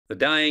The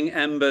dying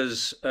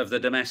embers of the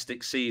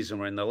domestic season.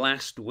 We're in the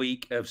last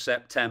week of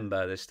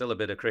September. There's still a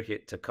bit of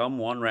cricket to come.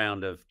 One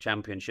round of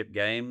championship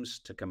games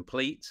to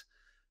complete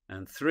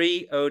and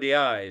 3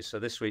 ODIs. So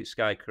this week's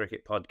Sky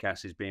Cricket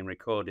podcast is being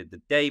recorded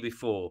the day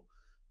before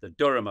the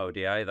Durham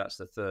ODI. That's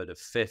the 3rd of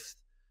 5th.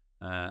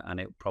 And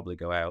it'll probably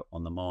go out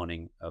on the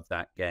morning of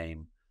that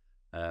game.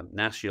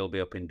 Nas, you'll be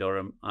up in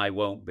Durham. I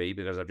won't be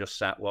because I've just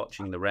sat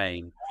watching the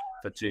rain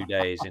for 2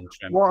 days in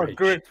Trent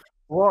Bridge.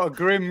 What a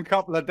grim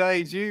couple of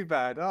days you've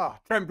had.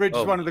 Trent Bridge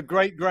is one of the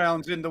great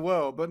grounds in the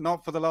world, but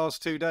not for the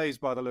last 2 days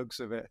by the looks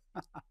of it.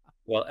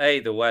 Well,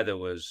 A, the weather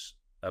was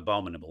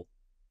abominable.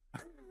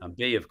 And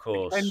B, of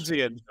course,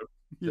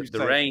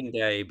 the rain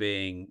day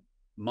being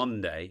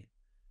Monday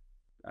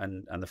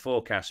and the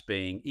forecast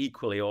being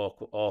equally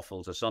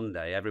awful to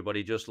Sunday,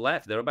 everybody just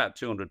left. There were about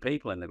 200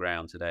 people in the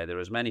ground today. There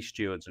were as many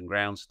stewards and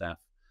ground staff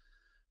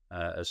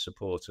as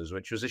supporters,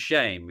 which was a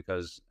shame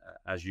because,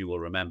 as you will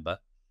remember,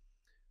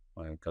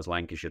 because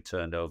Lancashire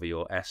turned over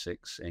your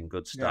Essex in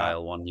good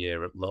style one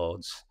year at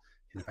Lord's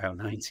in about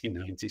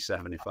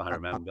 1997, if I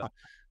remember.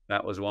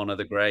 That was one of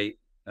the great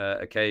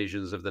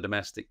occasions of the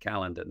domestic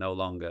calendar, no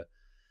longer,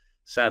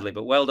 sadly.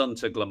 But well done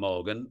to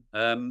Glamorgan.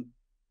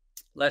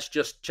 Let's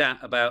just chat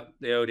about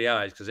the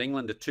ODIs, because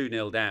England are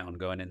 2-0 down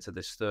going into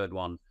this third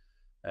one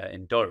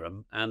in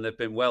Durham, and they've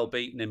been well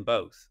beaten in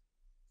both.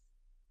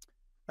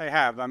 They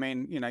have. I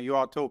mean, you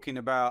are talking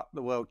about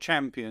the world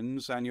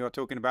champions, and you are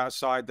talking about a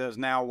side that's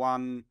now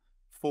won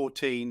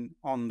 14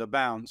 on the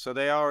bounce. So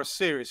they are a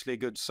seriously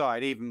good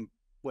side, even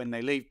when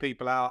they leave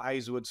people out.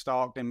 Hazelwood,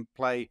 Stark didn't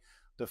play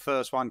the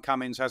first one.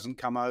 Cummins hasn't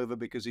come over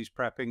because he's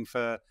prepping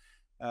for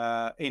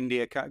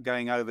India,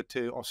 going over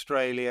to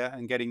Australia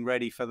and getting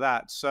ready for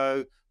that.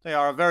 So they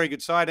are a very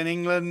good side, and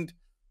England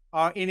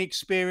are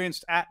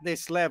inexperienced at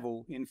this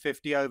level in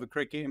 50-over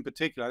cricket in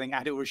particular. I think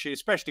Adil Rashid,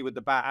 especially with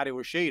the bat, Adil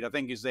Rashid, I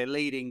think is their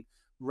leading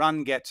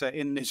run getter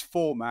in this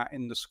format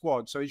in the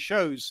squad. So it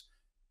shows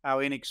how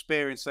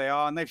inexperienced they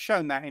are, and they've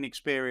shown that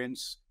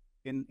inexperience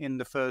in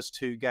the first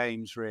 2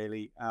 games,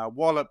 really.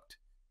 Walloped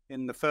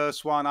in the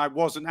first one. I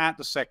wasn't at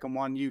the second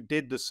one. You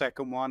did the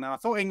second one, and I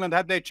thought England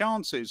had their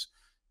chances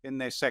in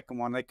their second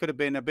one. They could have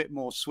been a bit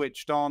more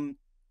switched on.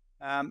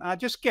 I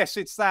just guess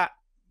it's that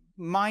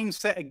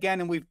mindset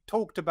again, and we've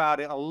talked about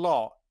it a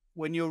lot,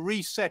 when you're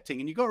resetting,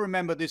 and you've got to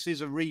remember this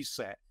is a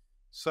reset.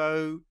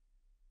 So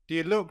do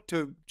you look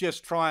to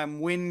just try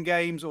and win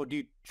games, or do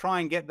you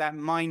try and get that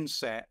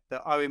mindset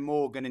that Owen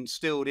Morgan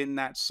instilled in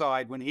that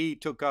side when he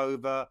took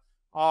over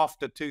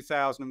after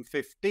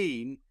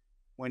 2015,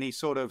 when he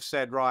sort of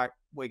said, right,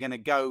 we're going to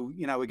go,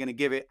 we're going to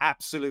give it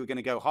absolute, we're going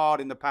to go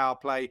hard in the power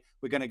play,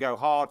 we're going to go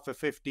hard for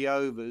 50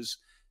 overs.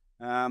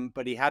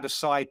 But he had a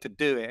side to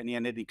do it, and he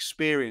had an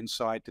experienced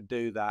side to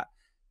do that.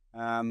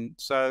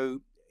 So,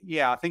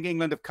 yeah, I think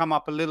England have come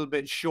up a little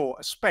bit short,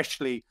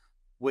 especially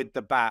with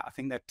the bat. I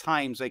think at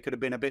times they could have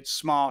been a bit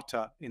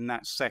smarter in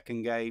that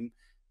second game.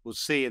 We'll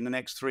see in the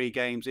next 3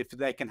 games if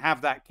they can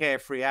have that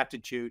carefree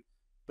attitude,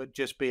 but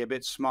just be a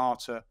bit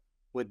smarter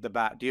with the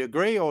bat. Do you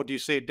agree, or do you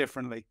see it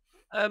differently?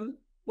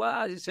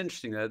 Well, it's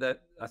interesting, though,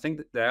 that I think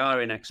that they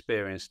are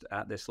inexperienced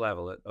at this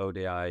level, at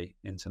ODI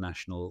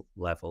international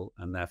level,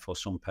 and therefore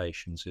some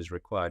patience is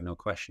required, no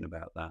question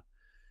about that.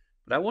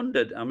 But I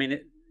wondered, I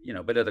mean,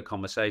 a bit of the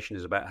conversation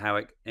is about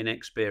how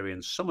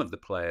inexperienced some of the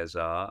players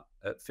are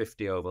at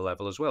 50-over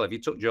level as well. If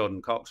you took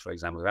Jordan Cox, for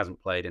example, who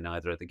hasn't played in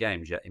either of the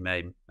games yet, he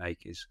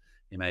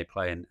may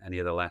play in any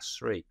of the last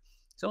 3.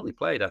 He's only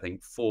played, I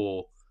think,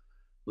 4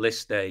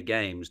 list day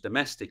games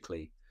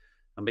domestically.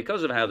 And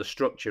because of how the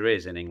structure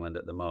is in England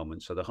at the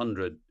moment, so the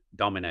 100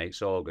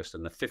 dominates August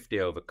and the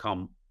 50-over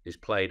comp is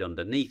played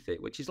underneath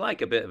it, which is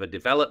like a bit of a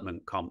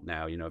development comp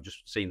now. I've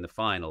just seen the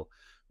final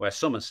where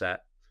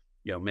Somerset,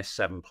 missed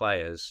 7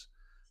 players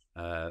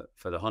for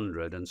the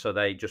 100. And so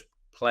they just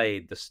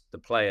played the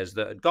players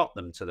that had got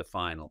them to the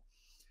final.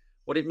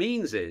 What it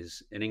means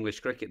is, in English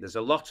cricket, there's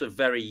a lot of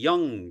very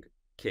young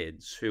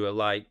kids who are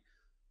like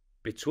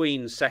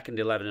between second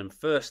 11 and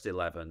first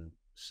 11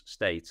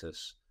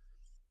 status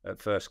at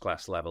first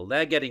class level.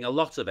 They're getting a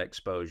lot of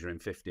exposure in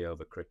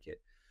 50-over cricket.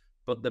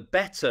 But the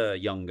better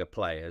younger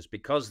players,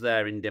 because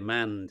they're in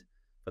demand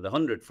for the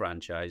 100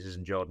 franchises,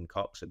 and Jordan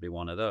Cox would be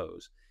one of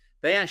those,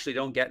 they actually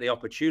don't get the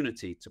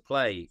opportunity to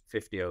play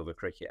 50-over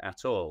cricket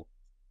at all.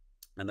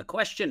 And the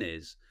question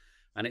is,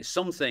 and it's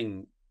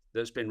something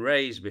that's been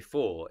raised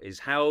before, is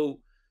how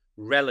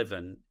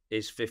relevant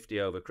is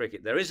 50-over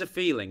cricket? There is a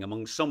feeling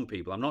among some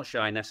people, I'm not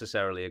sure I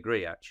necessarily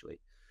agree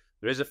actually,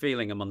 there is a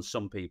feeling among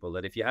some people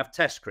that if you have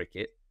Test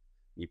cricket,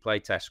 you play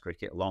Test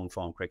cricket,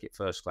 long-form cricket,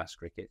 first-class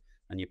cricket,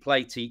 and you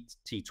play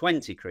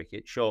T20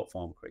 cricket,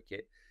 short-form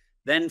cricket,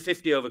 then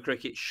 50-over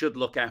cricket should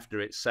look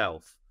after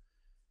itself.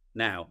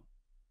 Now,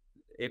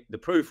 the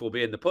proof will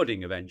be in the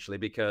pudding eventually,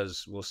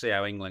 because we'll see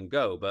how England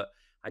go. But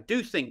I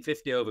do think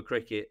 50-over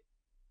cricket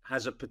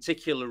has a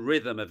particular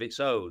rhythm of its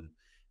own.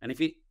 And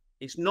if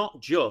it's not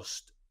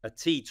just a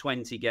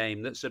T20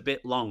 game that's a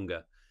bit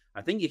longer,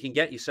 I think you can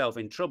get yourself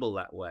in trouble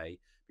that way.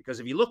 Because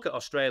if you look at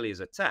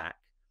Australia's attack,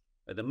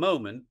 at the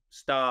moment,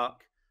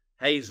 Stark,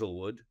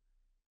 Hazelwood,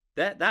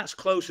 that's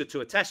closer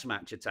to a test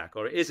match attack,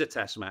 or it is a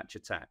test match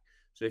attack.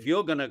 So if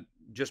you're going to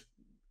just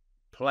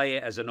play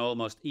it as an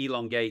almost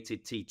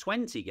elongated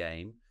T20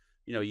 game,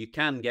 you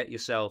can get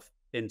yourself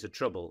into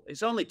trouble.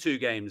 It's only 2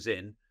 games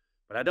in,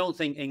 but I don't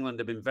think England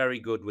have been very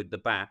good with the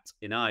bat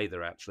in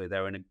either, actually.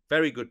 They're in a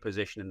very good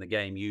position in the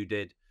game you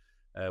did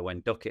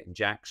when Duckett and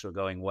Jacks were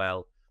going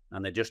well,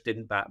 and they just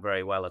didn't bat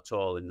very well at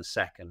all in the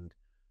second.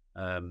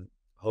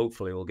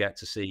 Hopefully we'll get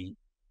to see.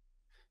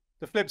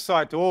 The flip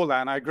side to all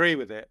that, and I agree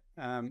with it,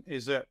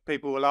 is that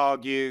people will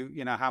argue,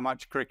 how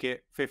much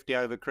cricket,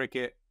 50-over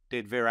cricket,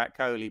 did Virat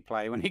Kohli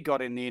play when he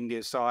got in the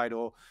India side,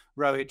 or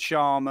Rohit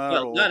Sharma?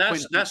 Well, no,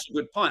 that's a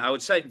good point. I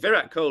would say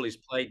Virat Kohli's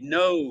played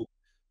no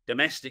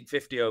domestic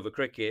 50-over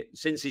cricket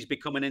since he's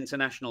become an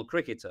international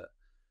cricketer.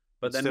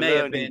 But there may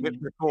have been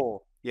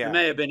before. Yeah. There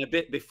may have been a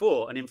bit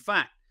before. And in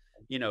fact,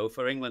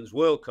 for England's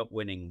World Cup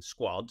winning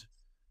squad,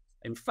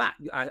 in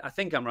fact, I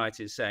think I'm right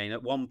in saying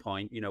at one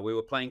point, we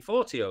were playing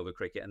 40-over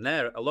cricket, and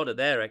a lot of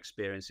their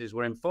experiences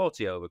were in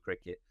 40-over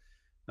cricket,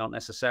 not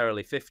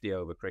necessarily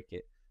 50-over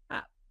cricket.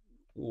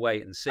 We'll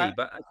wait and see.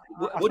 But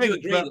would you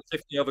agree that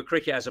 50-over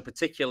cricket has a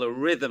particular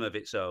rhythm of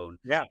its own?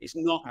 Yeah. It's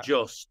not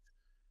just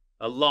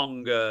a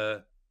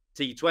longer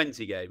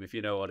T20 game, if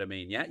you know what I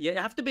mean. Yeah, you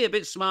have to be a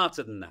bit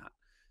smarter than that,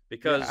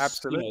 because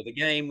the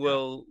game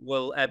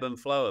will ebb and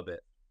flow a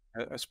bit.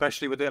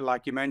 Especially with it,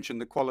 like you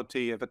mentioned, the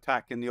quality of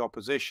attack in the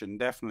opposition.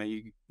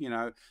 Definitely,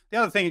 the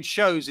other thing it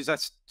shows is I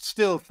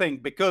still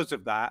think because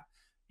of that,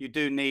 you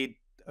do need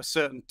a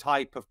certain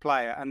type of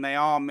player, and they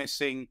are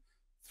missing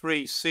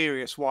 3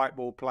 serious white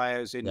ball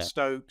players in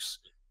Stokes,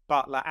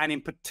 Butler, and in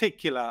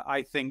particular,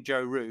 I think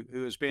Joe Root,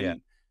 who has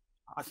been,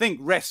 I think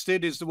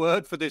rested is the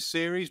word for this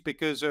series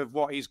because of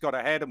what he's got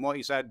ahead and what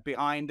he's had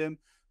behind him.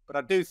 But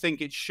I do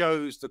think it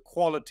shows the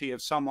quality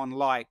of someone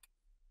like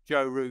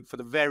Joe Root for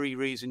the very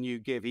reason you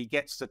give. He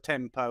gets the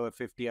tempo of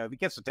 50-over. He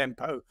gets the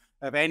tempo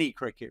of any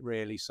cricket,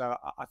 really. So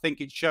I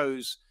think it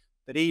shows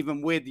that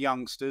even with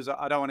youngsters,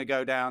 I don't want to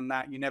go down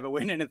that you never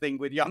win anything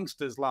with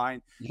youngsters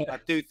line. I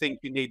do think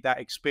you need that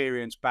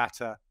experienced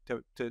batter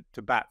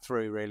to bat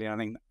through, really. I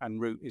think,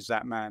 and Root is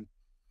that man.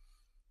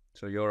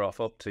 So you're off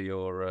up to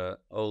your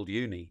old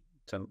uni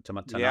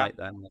tonight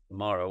then,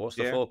 tomorrow. What's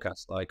the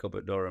forecast like up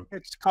at Durham?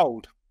 It's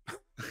cold.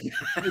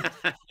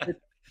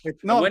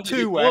 It's not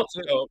too wet.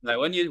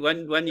 When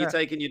you're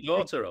taking your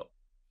daughter up?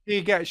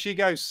 She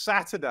goes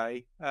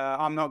Saturday.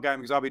 I'm not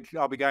going because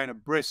I'll be going to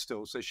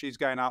Bristol, so she's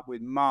going up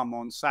with Mum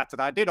on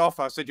Saturday. I did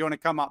offer. I said, "Do you want to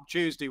come up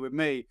Tuesday with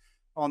me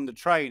on the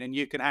train, and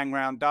you can hang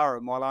around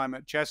Durham while I'm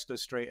at Chester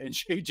Street?" And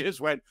she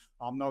just went,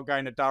 "I'm not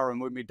going to Durham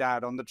with me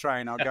dad on the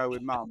train. I'll go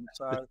with Mum."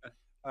 So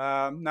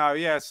no,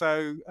 yeah.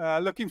 So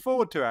looking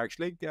forward to it,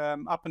 actually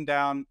up and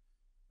down.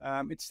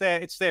 It's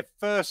their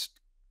first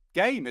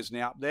game, isn't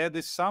it, up there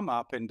this summer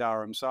up in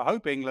Durham? So I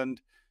hope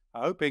England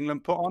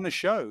put on a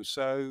show.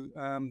 So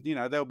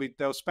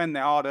they'll spend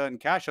their hard-earned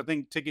cash. I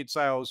think ticket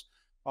sales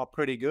are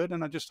pretty good,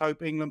 and I just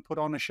hope England put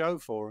on a show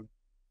for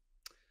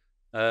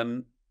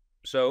them.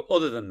 So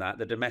other than that,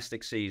 the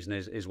domestic season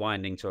is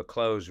winding to a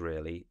close,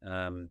 really.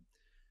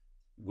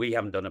 We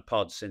haven't done a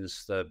pod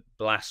since the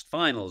last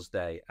finals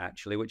day,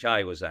 actually, which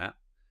I was at.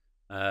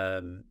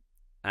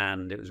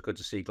 And it was good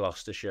to see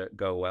Gloucestershire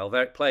go well.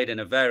 They played in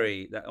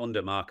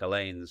under Mark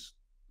Allane's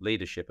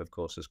leadership, of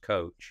course, as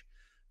coach,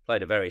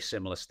 played a very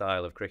similar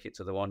style of cricket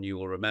to the one you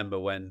will remember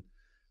when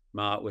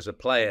Mark was a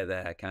player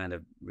there, kind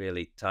of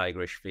really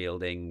tigerish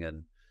fielding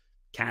and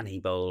canny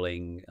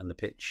bowling, and the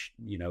pitch,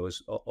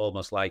 was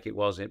almost like it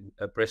was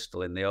at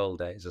Bristol in the old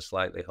days, a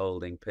slightly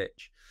holding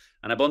pitch.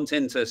 And I bumped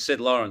into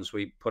Sid Lawrence.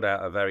 We put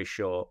out a very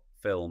short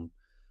film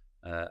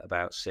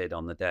about Sid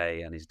on the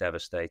day and his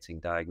devastating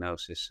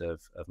diagnosis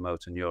of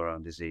motor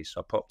neurone disease.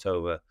 So I popped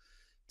over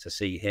to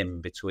see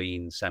him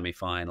between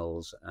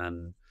semi-finals,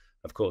 and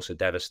of course a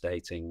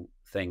devastating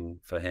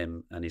thing for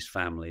him and his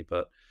family,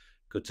 but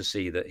good to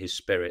see that his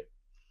spirit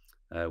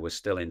was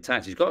still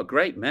intact. He's got a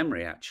great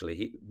memory,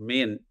 actually.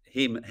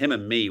 Him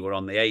and me were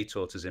on the A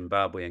tour to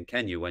Zimbabwe and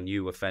Kenya when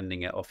you were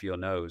fending it off your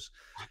nose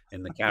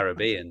in the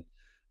Caribbean.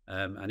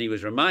 And he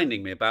was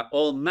reminding me about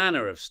all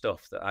manner of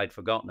stuff that I'd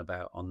forgotten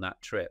about on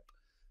that trip.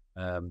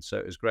 So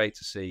it was great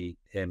to see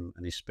him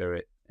and his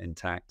spirit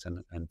intact,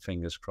 and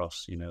fingers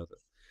crossed,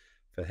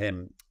 for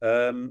him.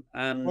 And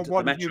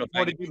what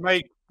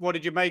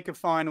did you make of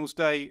finals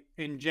day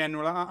in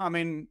general? I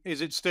mean, is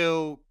it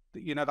still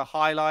the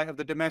highlight of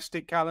the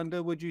domestic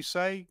calendar, would you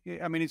say?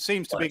 I mean, it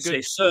seems to be good.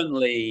 It's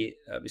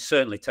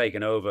certainly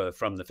taken over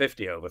from the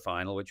 50-over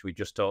final, which we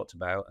just talked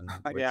about, and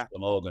which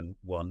Morgan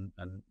won,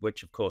 and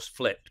which of course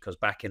flipped, because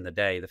back in the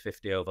day, the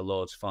 50-over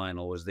Lord's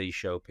final was the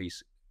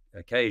showpiece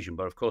occasion.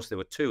 But of course, there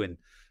were 2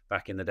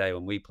 back in the day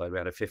when we played. We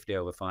had a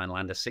 50-over final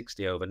and a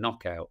 60-over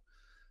knockout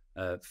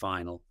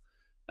final.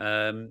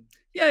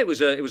 It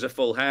was a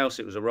full house.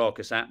 It was a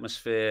raucous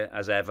atmosphere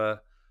as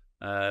ever.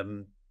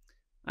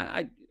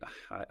 I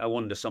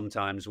wonder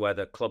sometimes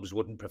whether clubs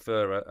wouldn't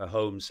prefer a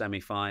home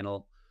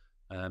semi-final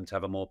to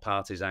have a more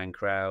partisan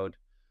crowd,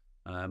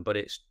 but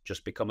it's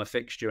just become a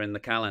fixture in the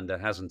calendar,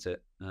 hasn't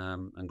it?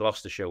 And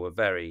Gloucestershire were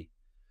very,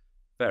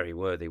 very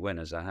worthy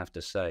winners, I have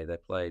to say. They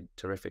played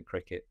terrific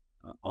cricket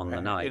on the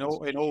night.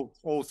 In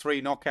all three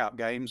knockout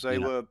games, they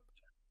Yeah. were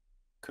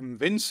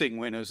convincing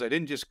winners. They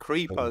didn't just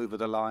creep Sure. over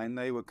the line.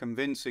 They were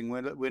convincing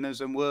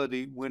winners and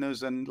worthy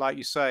winners. And like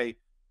you say,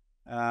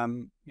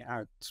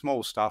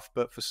 small stuff,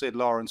 but for Sid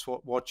Lawrence,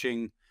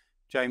 watching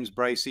James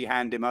Bracey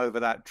hand him over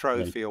that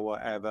trophy or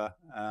whatever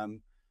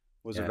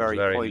was a Yeah, it was very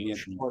a very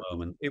poignant emotional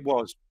moment. It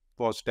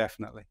was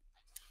definitely.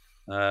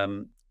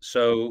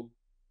 So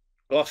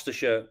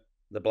Gloucestershire,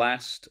 the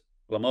Blast,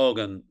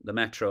 Glamorgan, the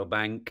Metro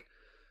Bank,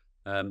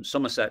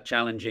 Somerset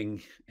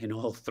challenging in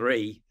all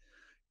three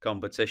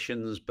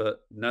competitions,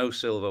 but no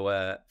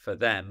silverware for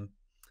them,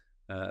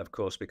 of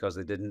course, because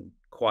they didn't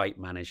quite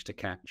manage to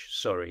catch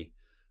Surrey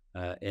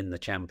in the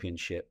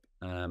championship.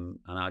 And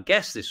our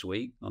guest this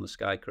week on the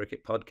Sky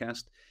Cricket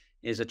podcast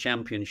is a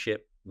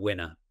championship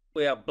winner.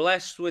 We are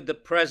blessed with the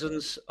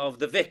presence of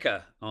the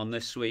Vicar on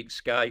this week's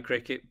Sky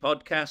Cricket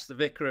podcast, the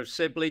Vicar of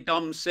Sibley,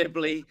 Dom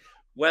Sibley.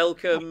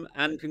 Welcome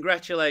and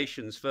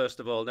congratulations, first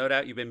of all. No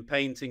doubt you've been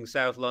painting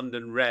South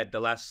London red the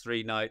last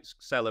 3 nights,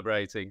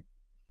 celebrating.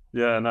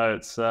 Yeah, no,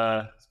 it's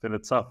been a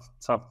tough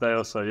day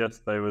also.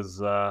 Yesterday was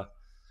it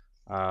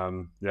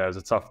was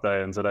a tough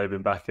day, and today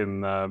been back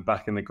in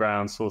the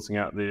ground sorting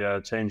out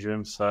the change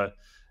room. So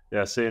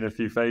yeah, seeing a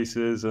few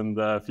faces and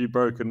a few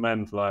broken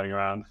men flying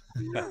around.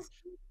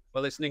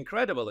 Well, it's an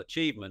incredible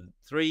achievement.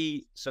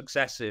 3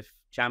 successive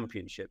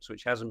championships,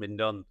 which hasn't been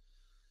done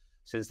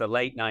since the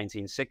late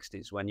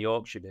 1960s when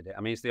Yorkshire did it.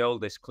 I mean, it's the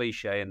oldest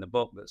cliche in the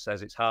book that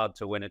says it's hard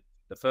to win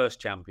the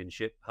first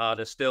championship,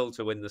 harder still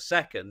to win the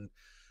second.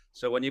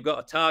 So when you've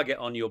got a target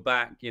on your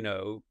back,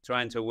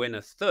 trying to win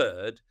a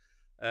third,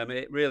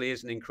 it really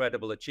is an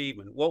incredible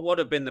achievement. What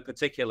have been the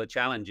particular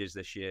challenges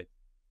this year?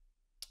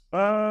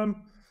 I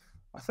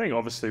think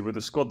obviously with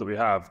the squad that we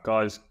have,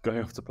 guys going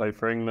off to play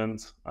for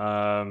England,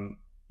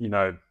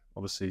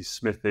 obviously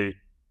Smithy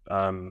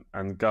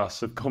and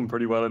Gus have gone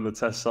pretty well in the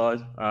test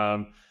side,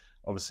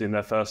 obviously in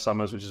their first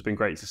summers, which has been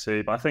great to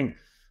see. But I think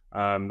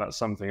that's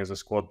something as a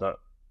squad that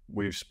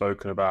we've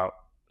spoken about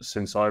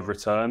since I've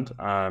returned,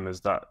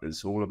 is that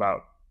it's all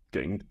about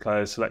getting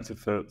players selected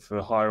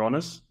for higher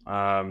honours.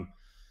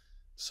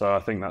 So I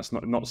think that's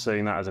not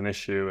seeing that as an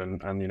issue,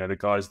 and the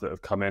guys that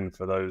have come in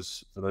for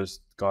those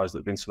guys that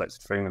have been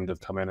selected for England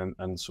have come in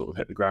and sort of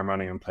hit the ground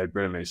running and played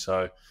brilliantly.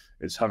 So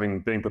it's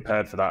being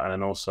prepared for that, and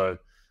then also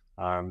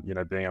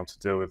being able to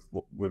deal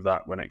with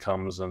that when it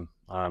comes. And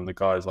the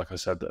guys, like I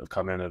said, that have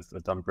come in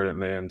have done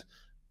brilliantly, and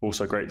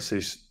also great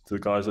to see the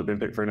guys that have been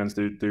picked for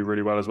England do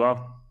really well as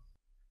well.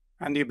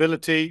 And the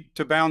ability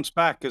to bounce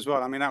back as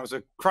well. I mean, that was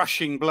a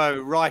crushing blow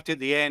right at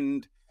the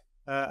end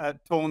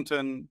at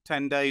Taunton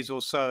 10 days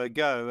or so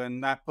ago,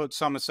 and that put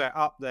Somerset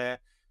up there.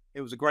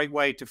 It was a great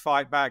way to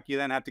fight back. You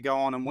then had to go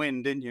on and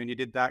win, didn't you? And you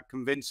did that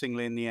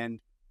convincingly in the end.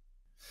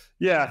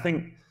 Yeah, I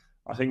think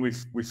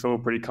we feel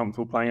pretty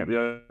comfortable playing at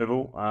the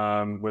Oval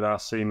with our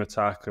seam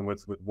attack and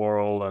with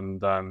Worrell,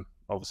 and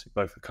obviously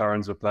both the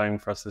Currans are playing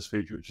for us this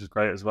week, which is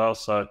great as well.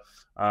 So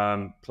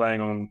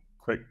playing on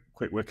quick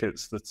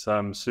wickets that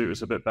suit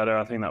us a bit better.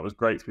 I think that was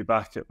great to be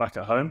back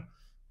at home.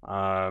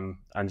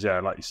 And yeah,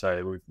 like you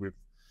say, we've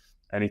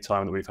any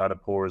time that we've had a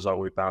poor result,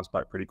 we've bounced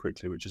back pretty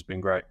quickly, which has been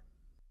great.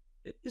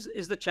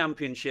 Is the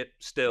championship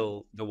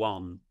still the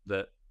one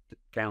that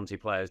county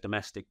players,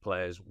 domestic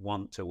players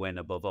want to win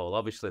above all?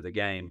 Obviously, the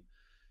game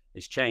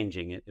is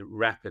changing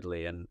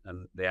rapidly, and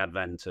the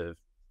advent of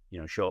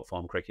short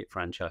form cricket,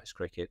 franchise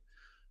cricket,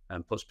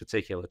 puts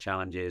particular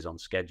challenges on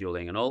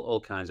scheduling and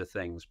all kinds of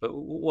things. But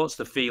what's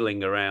the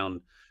feeling around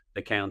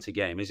the county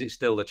game? Is it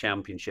still the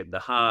championship, the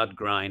hard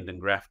grind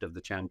and graft of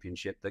the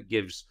championship that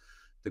gives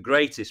the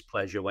greatest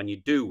pleasure when you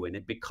do win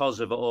it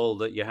because of all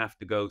that you have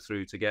to go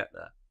through to get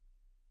there?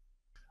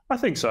 I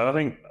think so. I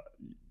think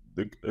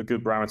a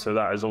good parameter of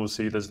that is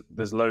obviously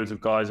there's loads of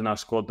guys in our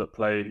squad that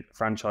play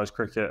franchise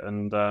cricket,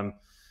 and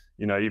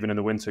even in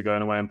the winter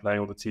going away and playing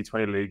all the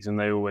T20 leagues, and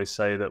they always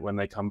say that when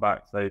they come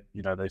back, they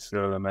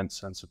feel an immense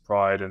sense of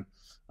pride,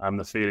 and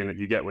the feeling that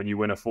you get when you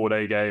win a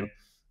 4-day game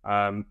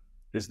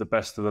is the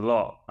best of the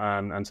lot,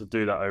 and to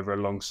do that over a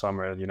long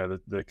summer.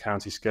 The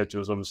county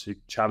schedule is obviously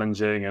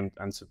challenging,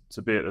 and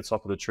to be at the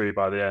top of the tree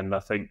by the end, I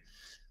think,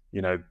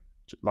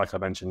 like I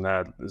mentioned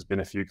there's been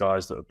a few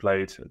guys that have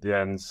played at the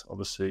end.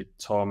 Obviously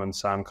Tom and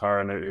Sam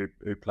Curran,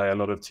 who play a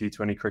lot of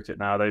T20 cricket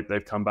now,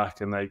 they've come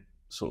back and they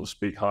sort of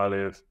speak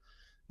highly of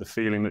the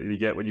feeling that you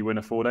get when you win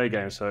a 4-day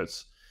game. So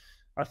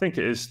I think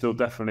it is still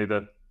definitely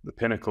the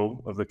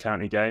pinnacle of the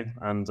county game,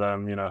 and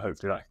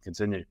hopefully that can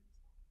continue.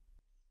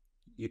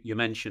 You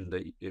mentioned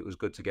that it was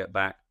good to get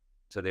back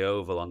to the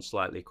Oval on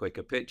slightly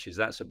quicker pitches.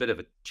 That's a bit of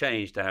a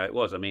change to how it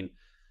was. I mean,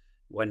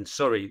 when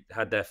Surrey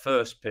had their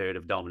first period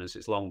of dominance,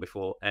 it's long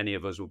before any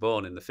of us were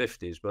born in the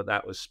 50s, but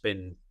that was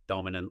spin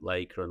dominant,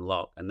 Laker and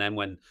Lock. And then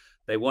when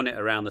they won it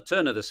around the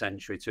turn of the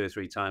century 2 or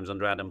 3 times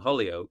under Adam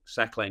Hollyoak,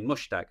 Saqlain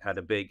Mushtaq had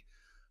a big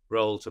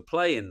role to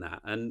play in that.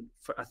 And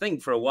I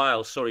think for a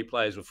while, Surrey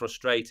players were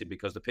frustrated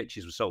because the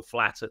pitches were so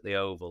flat at the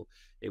Oval.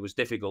 It was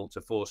difficult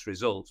to force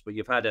results, but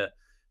you've had a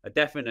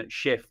definite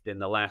shift in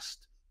the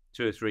last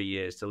 2 or 3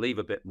 years to leave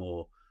a bit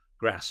more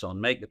grass on,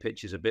 make the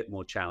pitches a bit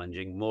more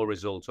challenging, more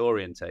result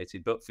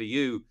orientated. But for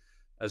you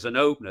as an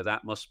opener,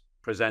 that must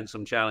present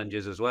some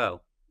challenges as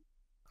well.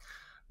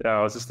 Yeah,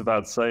 I was just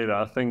about to say that.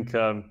 I think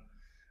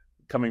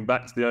coming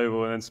back to the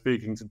Oval and then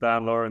speaking to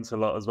Dan Lawrence a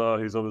lot as well,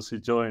 who's obviously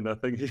joined, I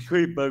think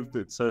we both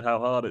did so how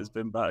hard it's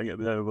been batting at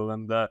the Oval,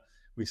 and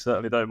we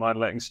certainly don't mind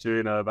letting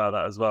Stewie know about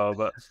that as well.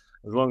 But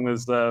as long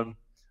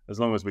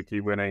as we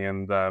keep winning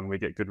and we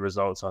get good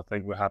results, I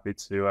think we're happy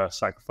to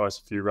sacrifice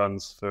a few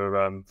runs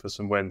for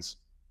some wins.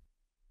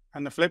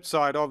 And the flip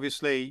side,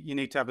 obviously, you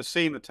need to have a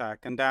seam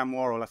attack. And Dan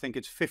Worrell, I think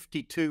it's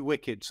 52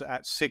 wickets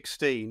at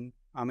 16.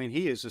 I mean,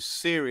 he is a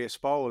serious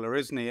bowler,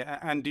 isn't he?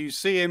 And do you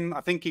see him?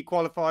 I think he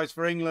qualifies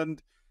for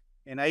England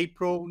in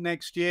April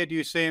next year. Do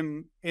you see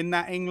him in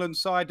that England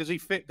side? Does he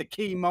fit the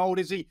key mould?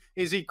 Is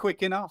he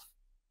quick enough?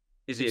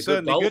 Is he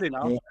certainly good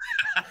enough?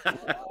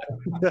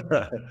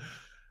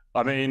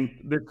 I mean,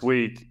 this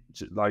week,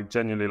 like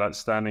genuinely, like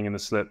standing in the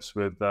slips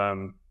with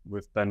Ben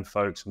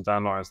Folkes and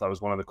Dan Lawrence, that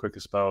was one of the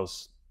quickest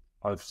spells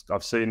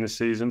I've seen this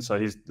season. So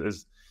his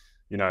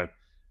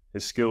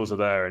skills are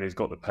there and he's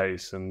got the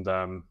pace. And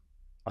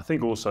I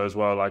think also as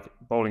well, like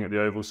bowling at the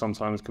Oval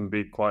sometimes can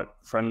be quite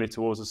friendly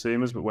towards the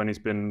seamers, but when he's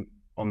been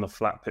on the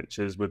flat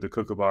pitches with the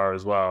Kookaburra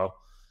as well,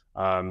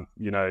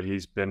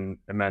 he's been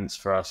immense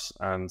for us.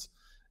 And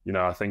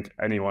I think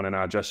anyone in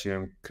our dressing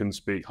room couldn't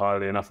speak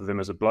highly enough of him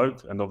as a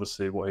bloke, and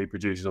obviously what he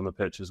produces on the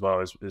pitch as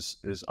well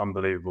is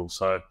unbelievable.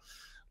 So,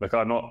 look,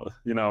 I'm not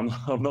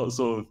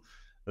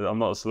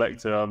a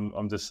selector.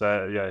 I'm just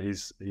saying, yeah,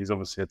 he's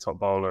obviously a top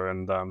bowler,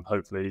 and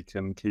hopefully he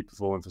can keep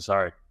performing for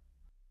Surrey.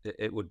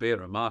 It would be a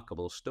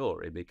remarkable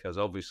story because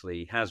obviously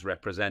he has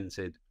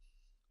represented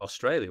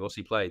Australia.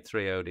 He played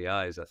 3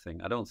 ODIs, I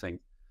think.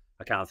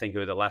 I can't think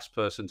of the last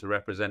person to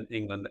represent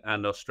England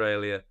and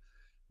Australia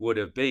would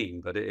have been,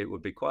 but it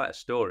would be quite a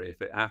story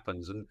if it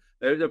happens. And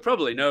they're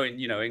probably knowing,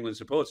 England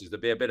supporters,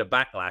 there'd be a bit of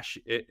backlash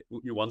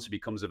once he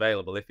becomes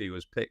available. If he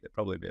was picked, there'd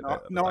probably be a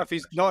bit. Not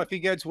if he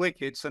gets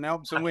wickets and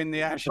helps them win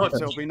the Ashes,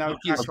 there'll be no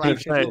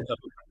backlash.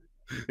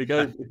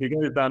 If he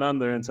goes down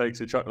under and takes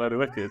a truckload of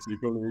wickets,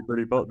 he'd probably be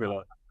pretty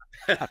popular.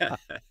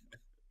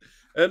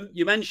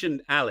 You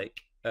mentioned Alec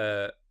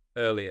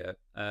earlier.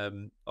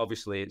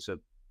 Obviously, it's a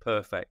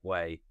perfect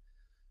way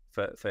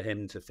for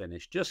him to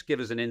finish. Just give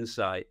us an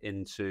insight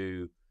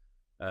into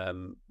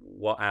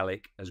what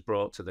Alec has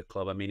brought to the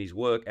club. I mean, his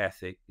work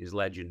ethic is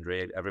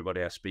legendary.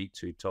 Everybody I speak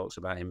to talks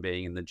about him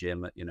being in the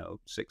gym at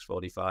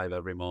 6:45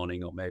 every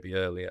morning or maybe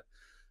earlier.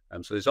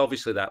 So there's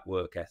obviously that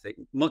work ethic.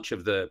 Much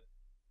of the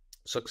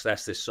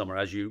success this summer,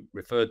 as you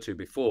referred to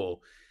before,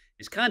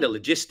 is kind of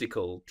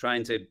logistical,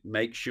 trying to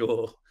make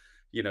sure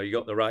you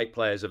got the right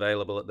players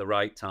available at the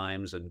right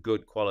times and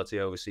good quality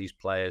overseas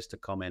players to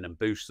come in and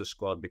boost the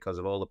squad because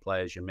of all the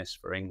players you miss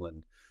for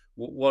England.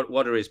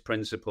 What are his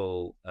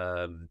principal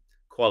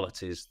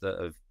qualities that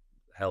have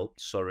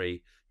helped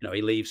Surrey?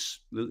 He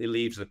leaves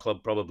the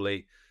club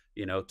probably,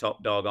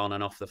 top dog on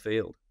and off the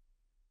field.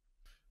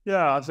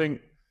 Yeah, I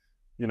think,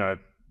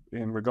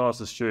 in regards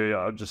to Stewie,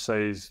 I'd just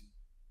say is,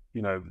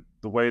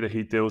 the way that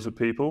he deals with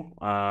people.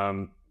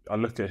 I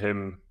look at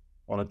him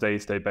on a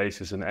day-to-day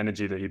basis, and the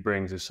energy that he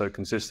brings is so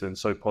consistent,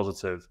 so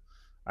positive,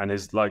 and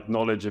his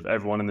knowledge of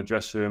everyone in the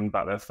dressing room,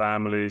 about their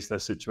families, their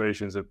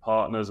situations, their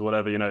partners, or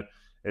whatever.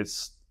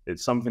 It's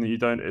something that you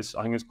don't. I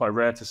think it's quite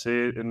rare to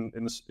see it in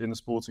the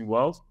sporting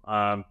world.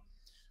 I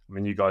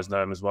mean, you guys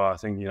know him as well. I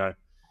think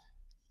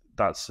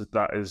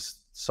that is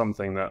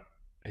something that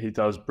he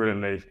does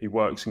brilliantly. He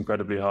works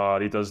incredibly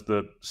hard. He does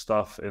the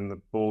stuff in the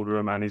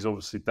boardroom, and he's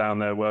obviously down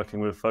there working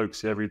with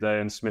Folkes every day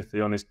and Smithy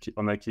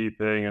on their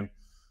keeping. And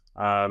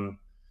I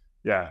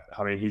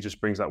mean, he just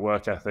brings that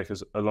work ethic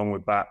along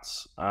with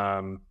Bats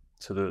to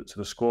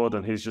the squad,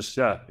 and he's just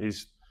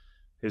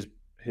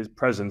his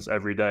presence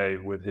every day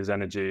with his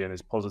energy and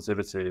his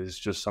positivity is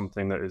just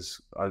something that is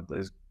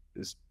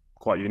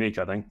quite unique,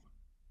 I think.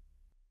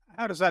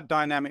 How does that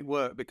dynamic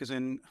work? Because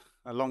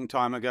a long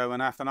time ago when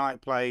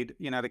Athenite played,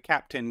 the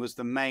captain was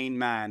the main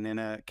man in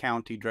a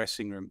county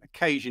dressing room.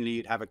 Occasionally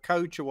you'd have a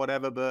coach or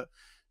whatever, but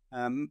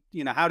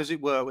how does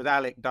it work with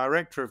Alec,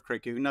 director of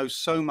cricket, who knows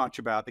so much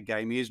about the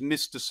game? He is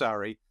Mr.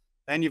 Surrey.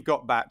 Then you've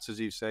got Bats, as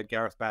you've said,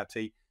 Gareth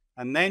Batty.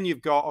 And then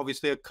you've got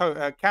obviously a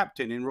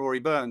captain in Rory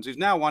Burns, who's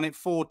now won it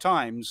 4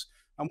 times.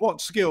 And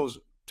what skills,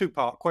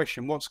 2-part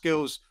question, what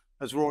skills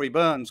has Rory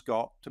Burns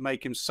got to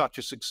make him such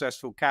a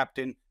successful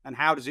captain? And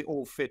how does it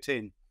all fit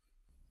in?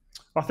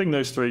 I think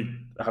those 3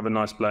 have a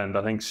nice blend.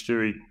 I think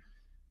Stewie,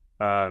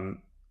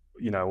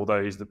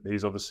 although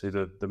he's obviously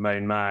the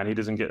main man, he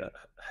doesn't get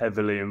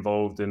heavily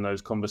involved in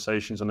those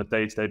conversations on a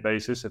day-to-day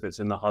basis if it's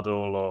in the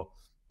huddle or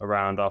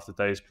around after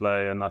day's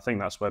play. And I think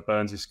that's where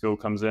Burns' skill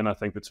comes in. I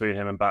think between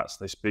him and Bats,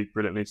 they speak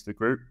brilliantly to the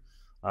group.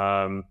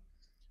 I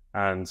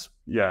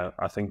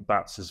think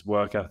Bats'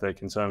 work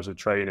ethic in terms of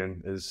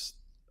training is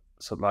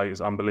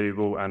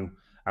unbelievable. And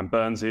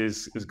Burns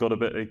has got a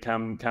bit. It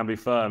can be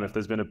firm if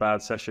there's been a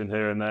bad session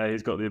here and there.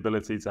 He's got the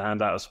ability to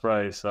hand out a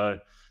spray. So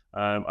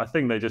I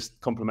think they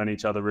just complement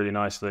each other really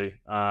nicely.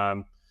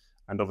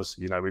 And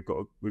obviously,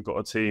 we've got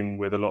a team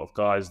with a lot of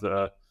guys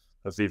that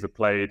have either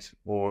played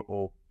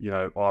or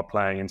are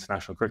playing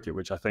international cricket,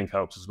 which I think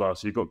helps as well.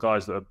 So you've got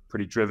guys that are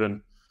pretty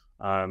driven,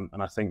 and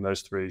I think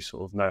those three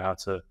sort of know how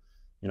to,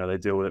 they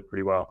deal with it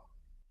pretty well.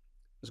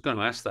 I was going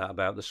to ask that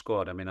about the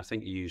squad. I mean, I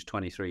think you used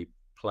 23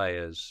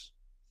 players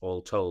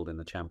all told in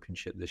the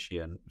championship this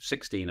year, and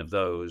 16 of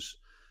those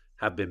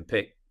have been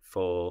picked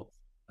for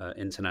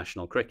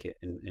international cricket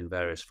in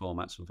various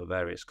formats and for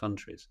various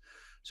countries.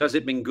 So has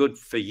it been good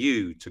for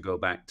you to go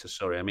back to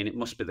Surrey? I mean, it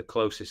must be the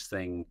closest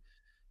thing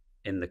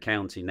in the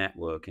county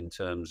network in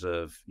terms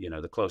of,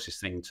 the closest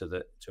thing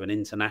to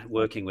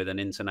working with an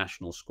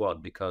international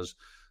squad, because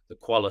the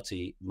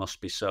quality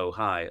must be so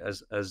high.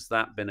 Has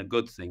that been a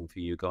good thing for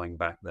you going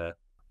back there?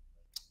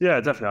 Yeah,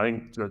 definitely. I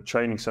think the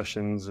training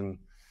sessions and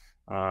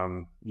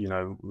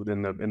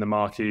within the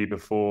marquee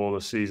before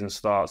the season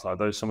starts,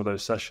 like some of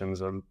those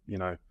sessions are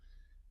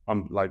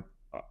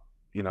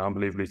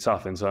unbelievably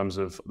tough in terms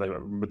of they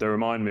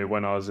remind me of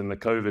when I was in the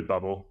COVID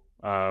bubble,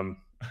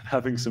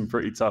 having some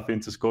pretty tough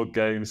inter-squad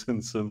games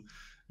and some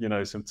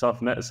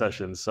tough net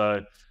sessions.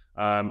 So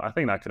I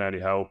think that can only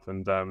help.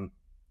 And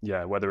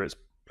whether it's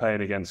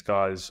playing against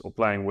guys or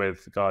playing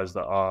with guys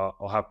that are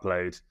or have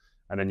played,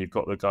 and then you've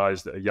got the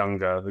guys that are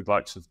younger, the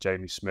likes of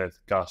Jamie Smith,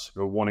 Gus,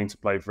 who are wanting to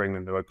play for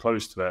England, who are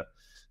close to it.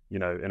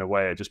 In a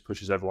way, it just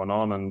pushes everyone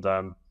on,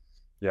 and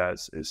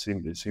it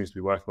seems to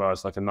be working well.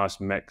 It's like a nice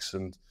mix,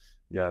 and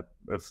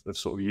of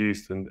sort of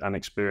youth and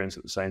experience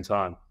at the same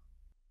time.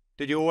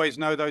 Did you always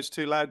know those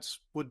two lads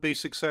would be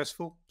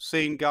successful?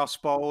 Seeing Gus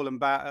bowl and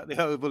bat at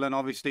the Oval, and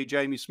obviously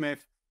Jamie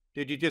Smith,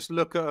 did you just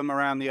look at them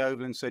around the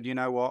Oval and said, you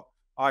know what,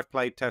 I've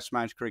played Test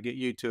match cricket,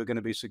 you two are going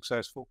to be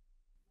successful?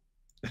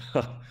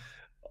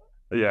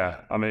 Yeah,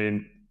 I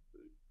mean,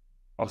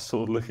 I was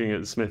sort of looking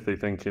at Smithy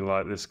thinking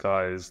like, this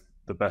guy is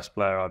the best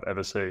player I've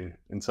ever seen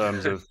in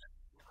terms of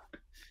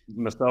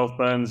myself,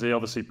 Burnsy,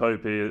 obviously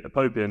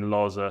Popey and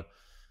Loz are,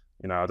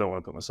 I don't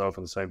want to put myself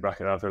in the same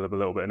bracket. I feel a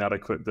little bit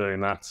inadequate doing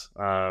that.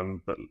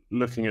 But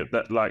looking at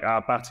that, like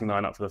our batting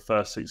lineup for the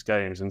first 6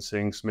 games and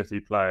seeing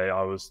Smithy play,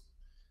 it was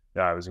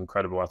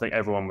incredible. I think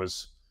everyone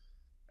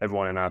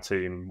in our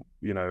team,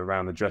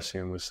 around the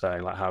dressing room was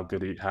saying like how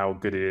good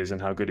he is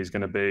and how good he's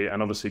going to be.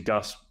 And obviously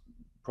Gus,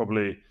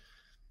 probably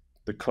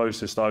the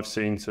closest I've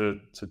seen to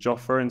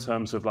Jofra in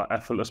terms of like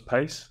effortless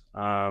pace.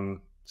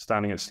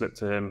 Standing at slip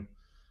to him,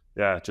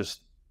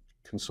 just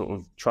can sort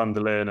of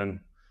trundle in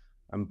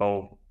and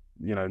bowl,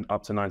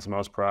 up to 90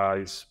 miles per hour.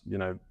 It's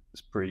a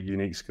pretty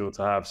unique skill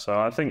to have. So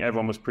I think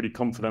everyone was pretty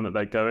confident that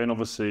they'd go in.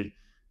 Obviously,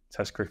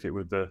 Test cricket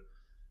with the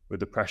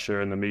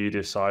pressure and the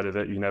media side of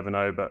it, you never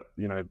know. But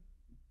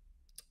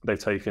they've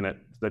taken it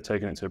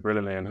to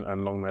brilliantly,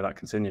 and long may that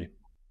continue.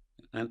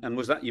 And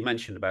was that, you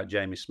mentioned about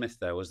Jamie Smith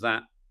there, was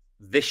that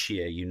this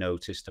year you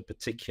noticed a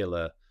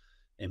particular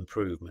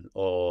improvement,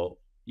 or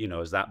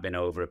has that been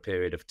over a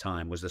period of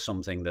time? Was there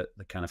something that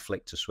kind of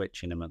flicked a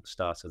switch in him at the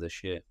start of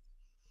this year?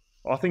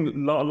 I think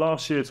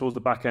last year towards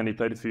the back end, he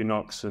played a few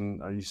knocks,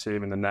 and you see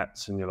him in the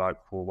nets, and you're like,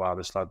 "Oh wow,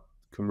 this lad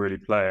can really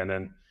play." And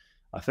then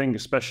I think,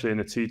 especially in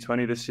the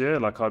T20 this year,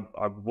 like I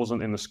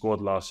wasn't in the squad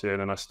last year,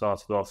 and then I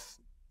started off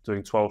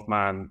doing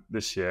 12-man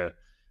this year,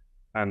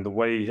 and the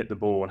way he hit the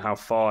ball and how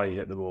far he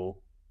hit the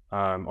ball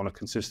on a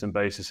consistent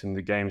basis in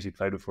the games he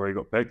played before he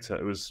got picked,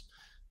 it was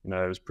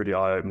pretty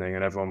eye-opening,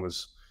 and everyone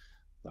was,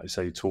 like I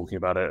say, talking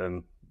about it,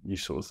 and you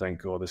sort of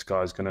think, "Oh, this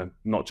guy's going to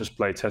not just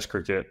play Test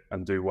cricket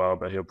and do well,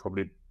 but he'll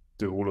probably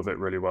do all of it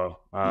really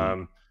well."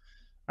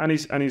 And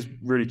he's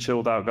really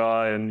chilled out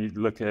guy, and you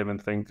look at him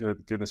and think,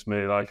 goodness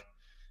me, like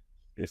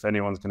if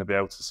anyone's going to be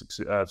able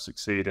to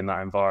succeed in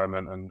that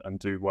environment and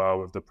do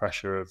well with the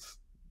pressure of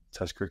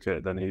Test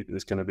cricket, then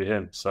it's going to be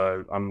him.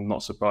 So I'm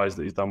not surprised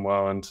that he's done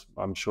well, and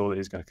I'm sure that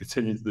he's going to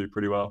continue to do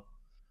pretty well.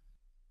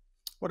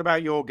 What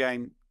about your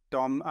game,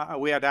 Dom?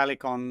 We had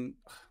Alec on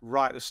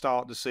right at the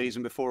start of the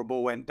season before a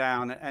ball went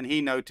down, and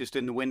he noticed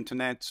in the winter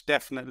nets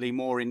definitely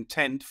more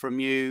intent from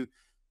you,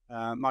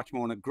 much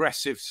more an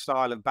aggressive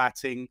style of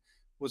batting.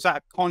 Was that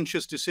a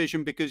conscious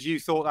decision because you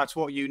thought that's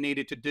what you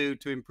needed to do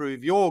to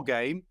improve your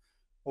game?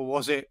 Or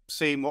was it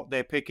seeing what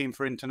they're picking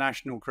for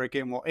international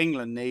cricket and what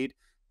England need,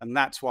 and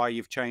that's why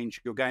you've changed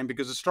your game?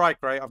 Because the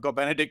strike rate, I've got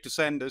Benedict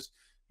Descenders,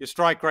 your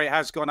strike rate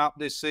has gone up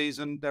this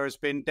season. There has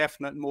been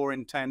definite more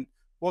intent.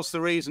 What's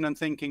the reason and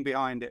thinking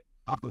behind it?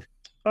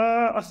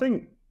 I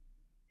think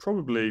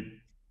probably,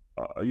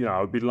 I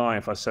would be lying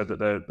if I said that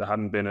there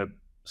hadn't been a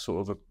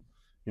sort of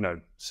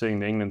seeing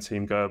the England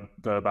team go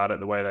about it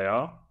the way they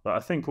are. But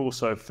I think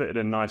also fitted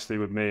in nicely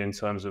with me in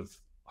terms of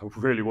I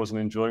really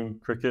wasn't enjoying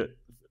cricket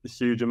a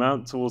huge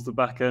amount towards the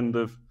back end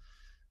of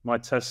my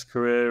Test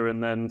career,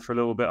 and then for a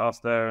little bit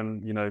after there,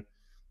 and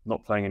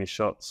not playing any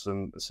shots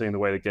and seeing the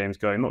way the game's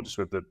going, not just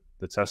with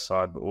the Test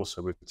side, but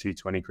also with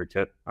T20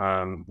 cricket,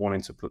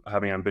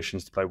 having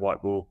ambitions to play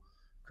white ball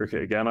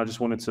cricket again. I just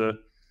wanted to,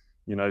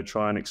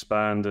 try and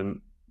expand and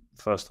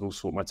first of all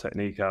sort my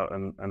technique out,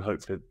 and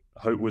hopefully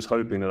was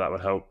hoping that would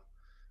help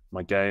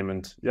my game.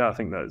 And I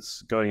think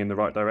that's going in the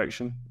right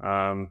direction.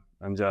 And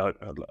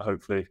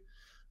hopefully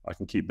I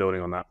can keep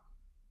building on that.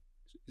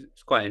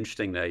 it's quite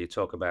interesting there. You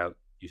talk about,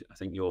 I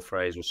think your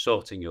phrase was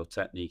sorting your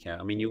technique out.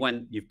 I mean,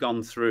 you've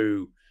gone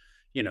through,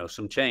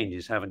 some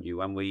changes, haven't you?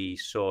 When we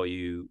saw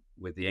you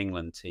with the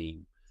England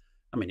team,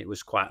 I mean, it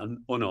was quite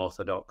an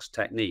unorthodox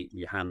technique.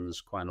 Your hands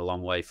quite a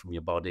long way from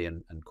your body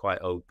and quite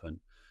open.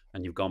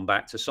 And you've gone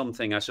back to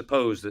something, I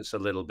suppose, that's a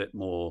little bit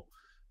more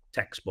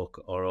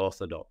textbook or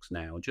orthodox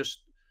now. Just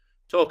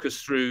talk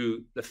us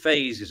through the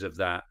phases of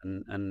that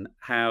and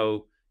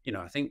how,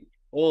 I think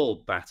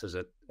all batters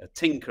are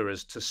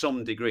tinkerers to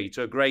some degree,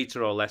 to a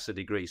greater or lesser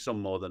degree,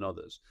 some more than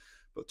others.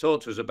 But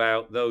talk to us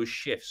about those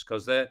shifts,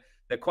 because they're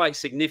quite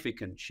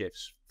significant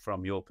shifts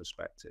from your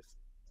perspective.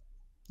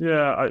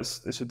 Yeah,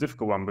 it's a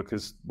difficult one,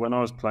 because when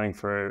I was playing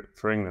for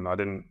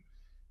England,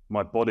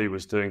 my body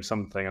was doing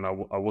something, and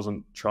I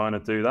wasn't trying to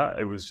do that.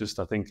 It was just,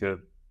 I think, a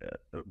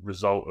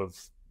result of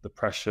the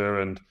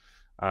pressure and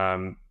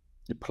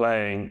you're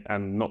playing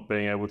and not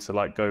being able to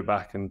like go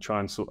back and try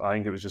and I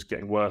think it was just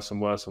getting worse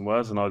and worse and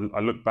worse. And I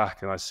look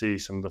back and I see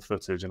some of the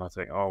footage and I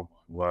think, oh,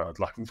 word,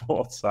 like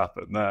what's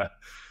happened there?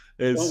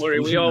 Don't worry,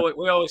 we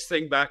always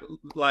think back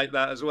like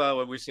that as well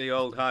when we see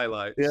old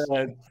highlights.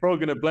 Yeah,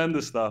 frog in a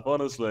blender stuff.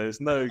 Honestly, it's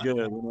no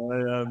good.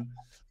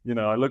 And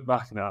I look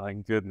back and I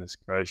think, goodness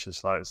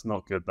gracious, like it's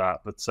not good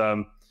that. But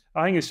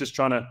I think it's just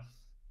trying to,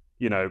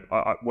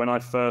 when I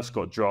first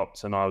got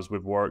dropped and I was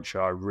with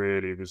Warwickshire, I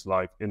really was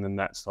like in the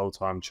nets the whole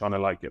time, trying to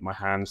like get my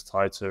hands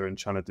tighter and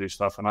trying to do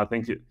stuff. And I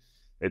think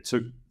it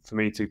took for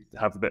me to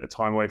have a bit of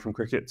time away from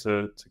cricket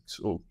to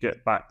sort of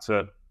get back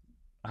to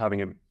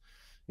having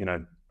a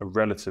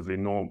relatively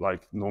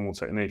normal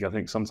technique. I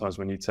think sometimes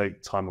when you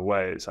take time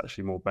away, it's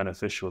actually more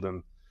beneficial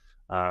than,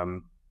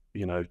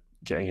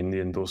 getting in the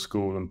indoor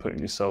school and putting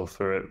yourself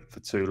through it for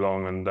too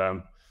long. And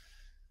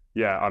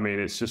I mean,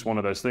 it's just one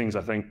of those things.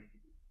 I think,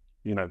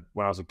 when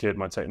I was a kid,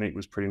 my technique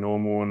was pretty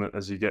normal. And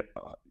as you get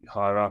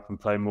higher up and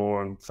play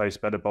more and face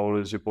better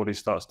bowlers, your body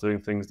starts doing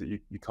things that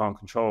you can't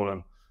control.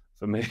 And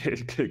for me,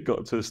 it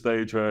got to a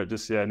stage where it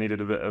just,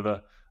 needed a bit of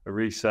a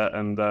reset.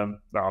 And I'm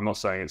not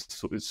saying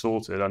it's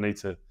sorted. I need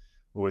to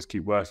always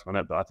keep working on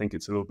it, but I think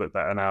it's a little bit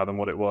better now than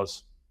what it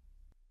was.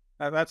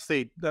 That's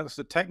the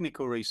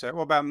technical reset.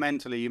 What about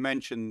mentally? You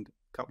mentioned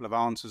a couple of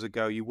answers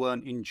ago you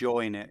weren't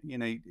enjoying it.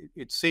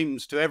 It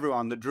seems to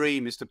everyone the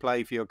dream is to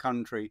play for your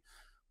country.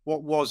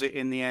 What was it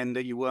in the end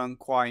that you weren't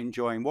quite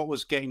enjoying? What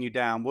was getting you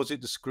down? Was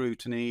it the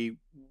scrutiny?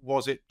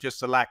 Was it just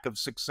the lack of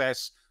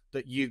success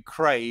that you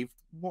craved?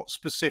 What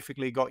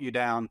specifically got you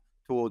down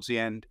towards the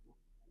end?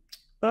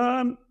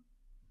 I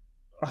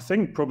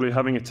think probably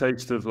having a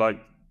taste of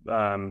the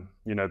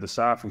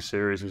South Africa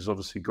series was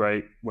obviously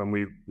great when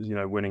we,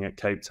 winning at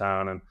Cape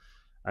Town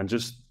and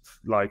just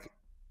like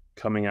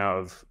coming out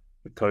of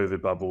the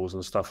COVID bubbles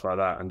and stuff like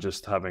that, and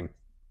just having,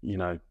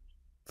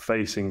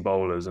 facing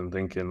bowlers and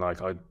thinking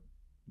like, I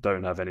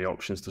don't have any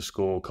options to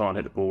score, can't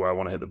hit the ball where I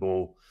want to hit the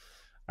ball.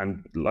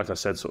 And like I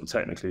said, sort of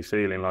technically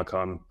feeling like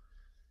I'm,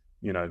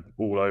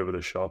 all over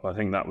the shop. I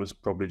think that was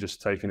probably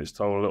just taking its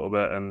toll a little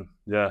bit. And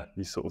you're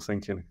sort of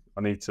thinking,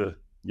 I need to,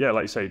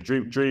 like you say,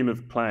 dream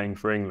of playing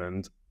for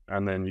England.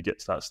 And then you get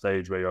to that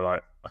stage where you're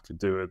like, I could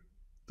do it,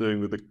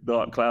 doing with the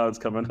dark clouds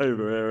coming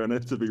over here and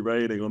it to be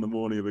raining on the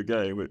morning of a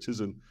game, which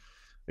isn't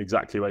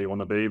exactly where you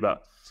want to be.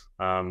 But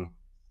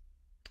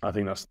I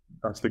think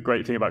that's the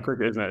great thing about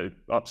cricket, isn't it?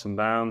 Ups and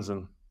downs.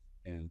 And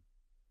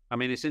I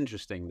mean, it's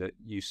interesting that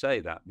you say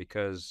that,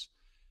 because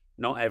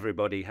not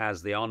everybody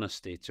has the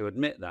honesty to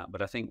admit that.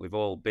 But I think we've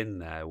all been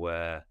there,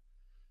 where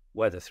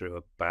whether through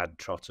a bad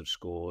trot of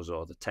scores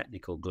or the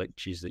technical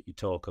glitches that you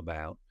talk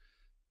about,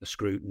 the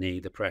scrutiny,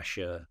 the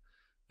pressure,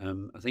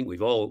 I think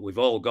we've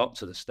all got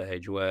to the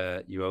stage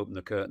where you open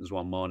the curtains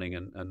one morning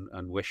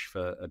and wish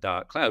for a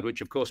dark cloud,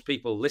 which of course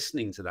people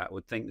listening to that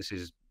would think this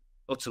is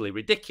utterly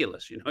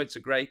ridiculous. It's a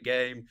great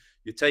game.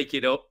 You take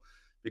it up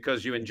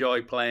because you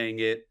enjoy playing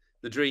it.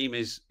 The dream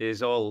is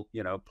all,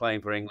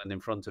 playing for England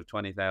in front of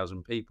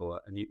 20,000 people,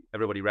 and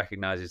everybody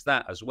recognises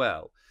that as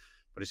well.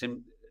 But it's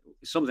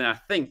something I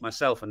think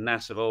myself and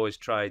Nas have always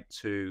tried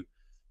to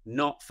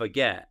not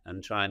forget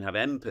and try and have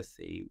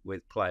empathy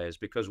with players,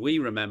 because we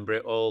remember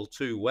it all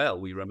too well.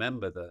 We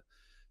remember the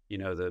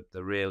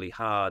really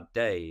hard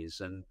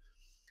days. And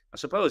I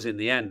suppose in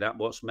the end, that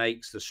what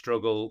makes the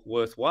struggle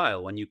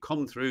worthwhile when you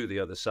come through the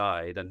other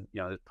side. And,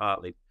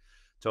 partly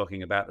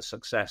talking about the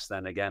success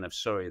then again of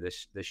Surrey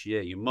this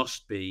year, you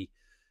must be,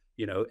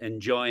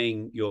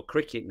 enjoying your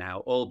cricket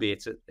now,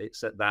 albeit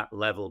it's at that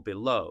level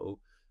below.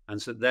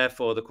 And so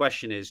therefore the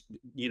question is,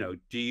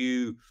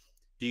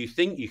 do you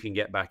think you can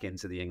get back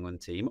into the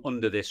England team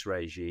under this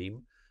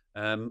regime?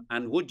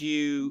 And would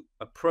you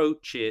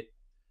approach it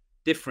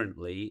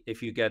differently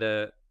if you got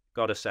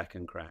a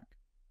second crack?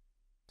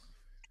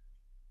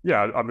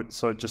 Yeah, I mean,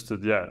 so just to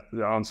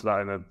answer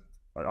that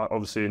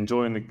obviously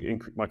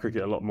enjoying my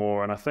cricket a lot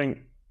more. And I think,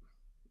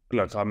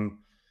 look,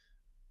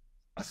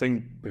 I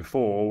think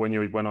before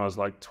when I was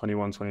like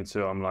 21,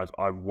 22, I'm like,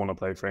 I want to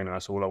play for England.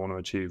 That's all I want to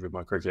achieve with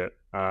my cricket.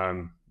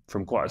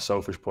 From quite a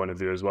selfish point of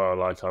view as well.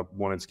 Like I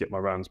wanted to get my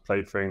runs,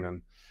 played for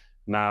England.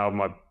 Now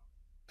my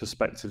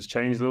perspective's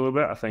changed a little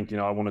bit. I think,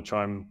 I want to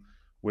try and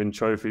win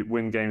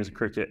games of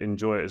cricket,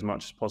 enjoy it as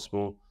much as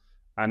possible.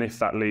 And if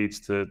that leads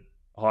to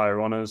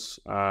higher honours,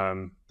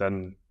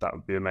 then that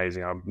would be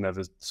amazing. I would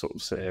never sort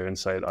of sit here and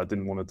say that I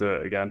didn't want to do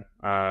it again.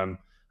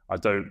 I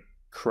don't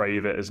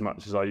crave it as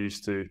much as I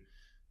used to,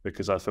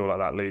 because I feel like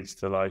that leads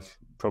to like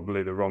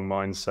probably the wrong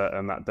mindset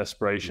and that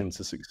desperation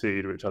to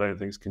succeed, which I don't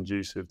think is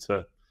conducive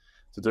to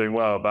doing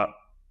well. But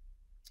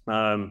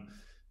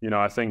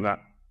I think that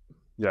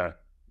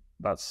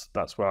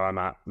that's where I'm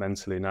at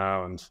mentally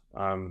now, and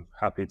I'm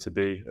happy to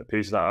be a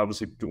piece of that. I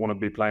obviously want to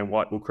be playing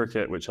white ball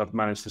cricket, which I've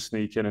managed to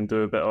sneak in and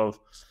do a bit of,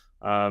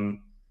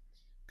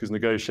 because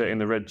negotiating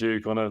the Red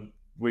Duke on a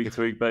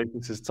week-to-week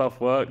basis is tough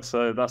work.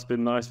 So that's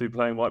been nice to be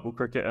playing white ball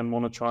cricket and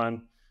want to try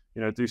and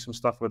do some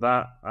stuff with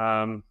that.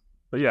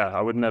 But yeah,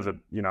 I would never,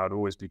 I'd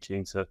always be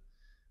keen to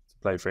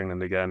play for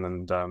England again,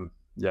 and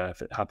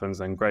if it happens,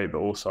 then great. But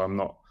also,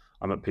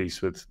 I'm at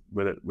peace with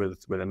it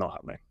not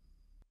happening.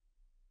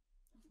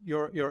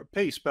 You're at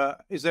peace,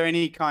 but is there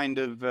any kind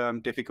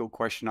of difficult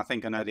question? I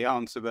think I know the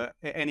answer, but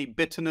any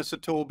bitterness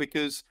at all?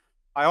 Because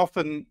I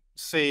often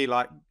see,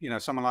 like,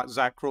 someone like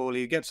Zach Crawley,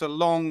 who gets a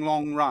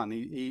long run.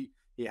 He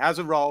has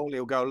a role.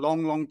 He'll go a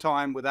long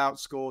time without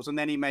scores, and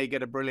then he may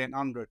get a brilliant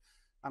 100.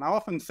 And I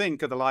often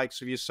think of the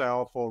likes of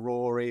yourself or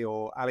Rory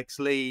or Alex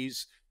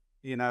Lees,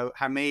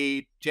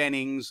 Hamid,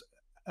 Jennings,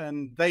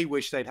 and they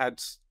wish they'd had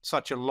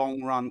such a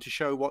long run to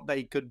show what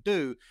they could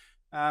do.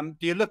 Do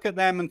you look at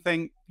them and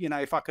think,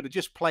 if I could have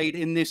just played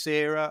in this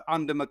era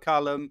under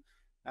McCullum,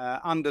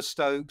 under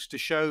Stokes, to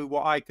show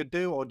what I could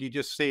do, or do you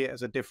just see it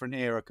as a different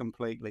era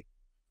completely?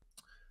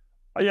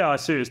 Yeah, I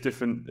see it as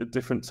a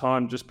different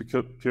time, just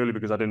purely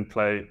because I didn't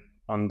play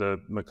under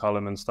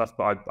McCullum and stuff.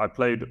 But I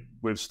played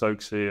with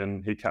Stokesy,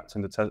 and he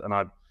captained the test, and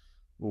I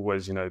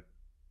always,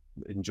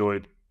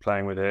 enjoyed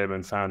playing with him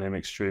and found him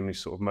extremely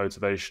sort of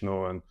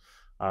motivational.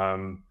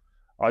 And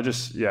I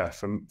just,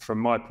 from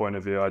my point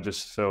of view, I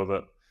just feel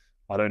that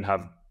I don't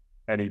have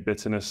any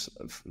bitterness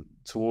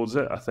towards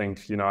it. I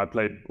think, I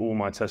played all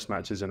my test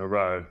matches in a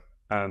row,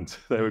 and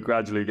they were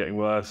gradually getting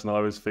worse, and I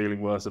was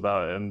feeling worse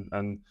about it.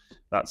 And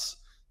that's,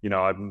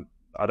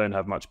 I don't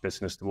have much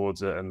bitterness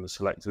towards it, and the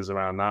selectors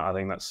around that, I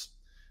think that's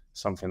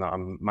something that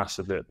I'm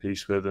massively at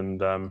peace with.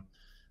 And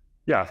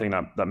I think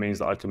that means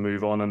that I can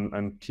move on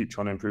and keep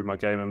trying to improve my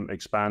game and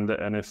expand it.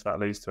 And if that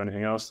leads to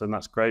anything else, then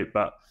that's great.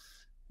 But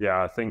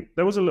yeah, I think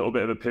there was a little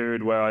bit of a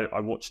period where I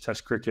watched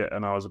Test cricket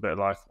and I was a bit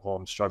like,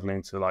 I'm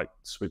struggling to like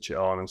switch it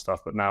on and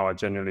stuff. But now I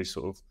generally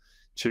sort of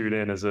tune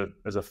in as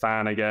a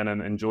fan again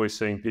and enjoy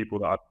seeing people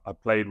that I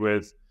played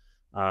with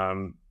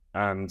and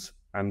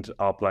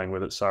are playing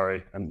with at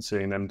Surrey and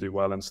seeing them do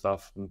well and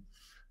stuff. And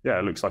yeah,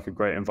 it looks like a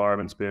great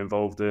environment to be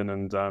involved in.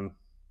 And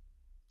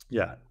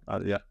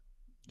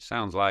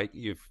Sounds like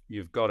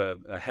you've got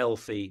a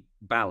healthy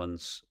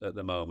balance at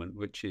the moment,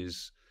 which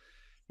is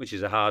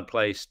a hard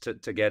place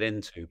to get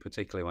into,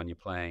 particularly when you're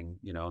playing,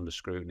 under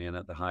scrutiny and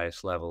at the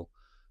highest level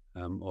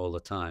all the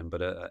time.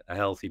 But a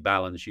healthy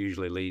balance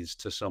usually leads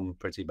to some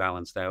pretty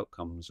balanced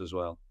outcomes as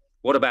well.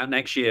 What about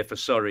next year for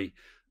Surrey?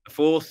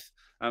 Fourth,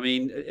 I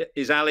mean,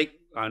 is Alec,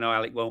 I know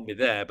Alec won't be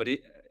there, but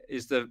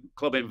is the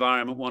club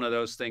environment one of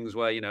those things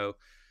where,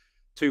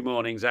 2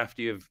 mornings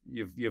after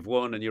you've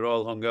won and you're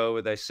all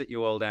hungover, they sit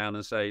you all down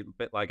and say, a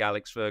bit like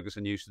Alex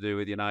Ferguson used to do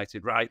with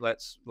United, right,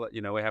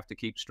 we have to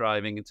keep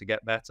striving and to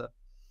get better?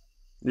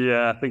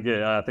 Yeah, I think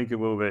it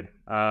will be.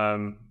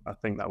 I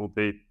think that will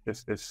be,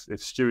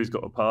 if Stewie's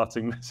got a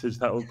parting message,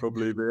 that will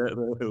probably be it.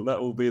 That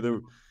will be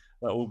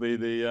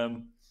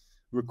the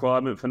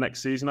requirement for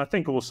next season. I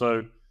think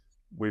also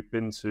we've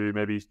been to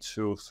maybe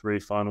 2 or 3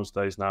 finals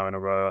days now in a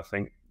row. I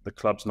think the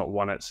club's not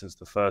won it since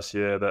the first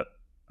year that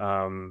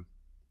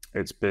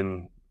it's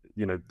been,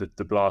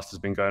 the blast has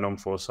been going on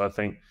for. So I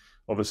think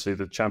obviously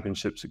the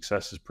championship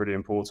success is pretty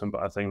important,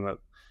 but I think that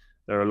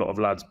there are a lot of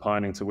lads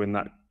pining to win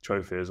that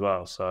trophy as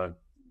well. So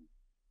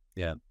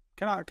yeah.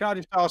 Can I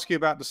just ask you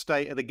about the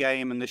state of the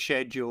game and the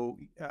schedule?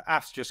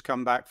 Af's just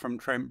come back from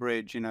Trent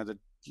Bridge, the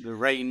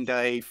rain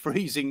day,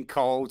 freezing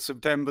cold,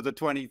 September the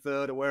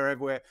 23rd or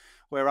wherever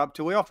we're up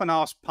to. We often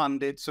ask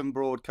pundits and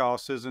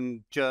broadcasters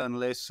and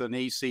journalists and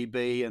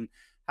ECB and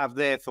have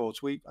their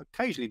thoughts. We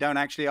occasionally don't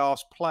actually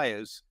ask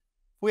players.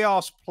 If we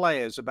ask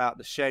players about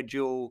the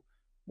schedule,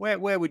 where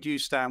would you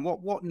stand?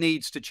 What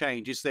needs to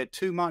change? Is there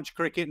too much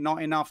cricket,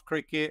 not enough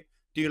cricket?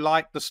 Do you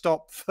like the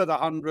stop for the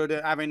 100,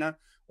 having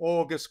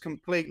August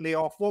completely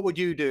off? What would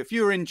you do if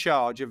you were in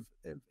charge of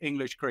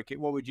English cricket?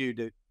 What would you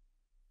do?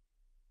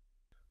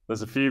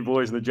 There's a few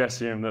boys in the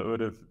dressing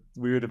room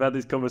we would have had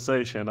this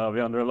conversation. I'll be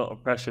under a lot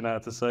of pressure now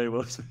to say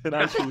what's been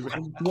actually.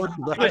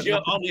 What was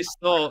your honest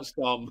thoughts,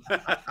 Dom?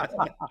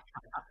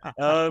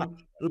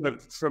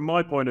 Look, from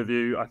my point of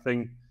view, I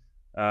think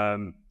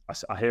I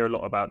hear a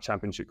lot about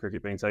Championship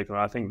cricket being taken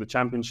away. I think the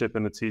Championship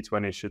and the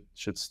T20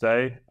 should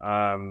stay.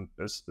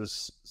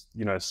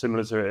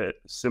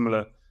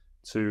 Similar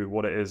to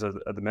what it is at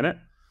the minute.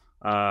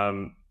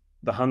 The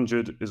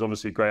 100 is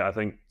obviously great. I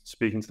think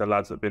speaking to the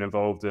lads that have been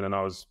involved in, and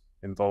I was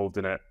involved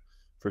in it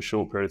for a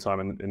short period of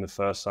time in the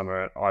first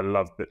summer, I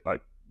loved it,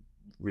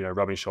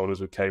 rubbing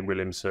shoulders with Kane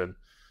Williamson,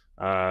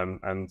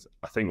 And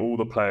I think all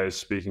the players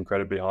speak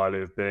incredibly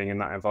highly of being in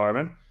that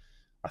environment.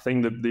 I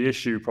think the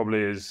issue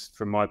probably is,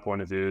 from my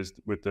point of view, is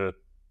with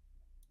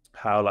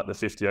how like the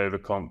 50 over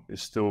comp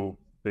is still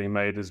being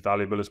made as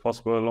valuable as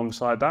possible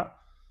alongside that,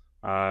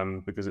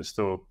 because it's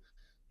still,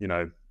 you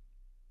know,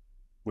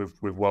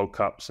 with World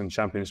Cups and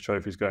Champions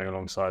trophies going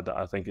alongside that,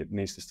 I think it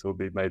needs to still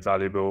be made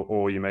valuable,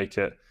 or you make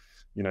it,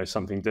 you know,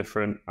 something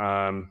different.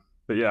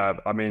 But yeah,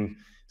 I mean,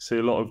 see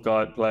a lot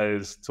of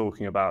players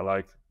talking about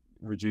like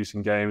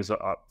reducing games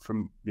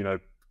from, you know,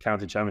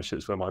 county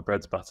championships where my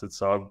bread's buttered.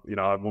 So, you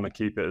know, I want to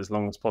keep it as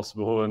long as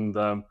possible. And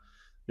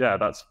yeah,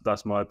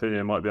 that's my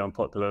opinion. It might be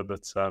unpopular,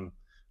 but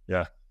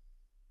yeah.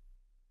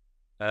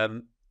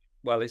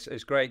 Well,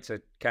 it's great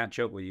to catch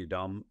up with you,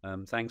 Dom.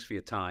 Thanks for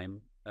your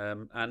time.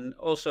 And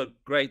also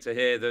great to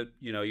hear that,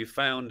 you know, you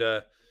found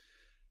a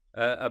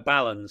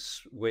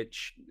balance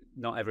which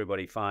not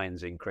everybody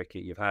finds in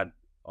cricket. You've had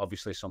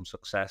obviously some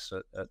success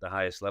at the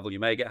highest level. You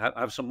may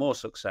have some more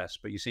success,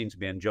 but you seem to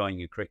be enjoying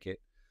your cricket,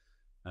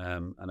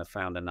 and have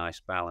found a nice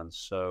balance.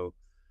 So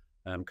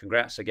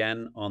congrats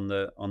again on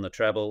the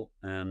treble,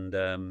 and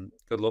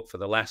good luck for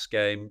the last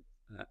game,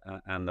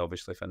 and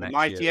obviously for next year.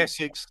 Mighty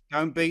Essex,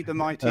 don't beat the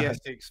mighty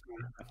Essex.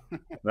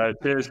 No,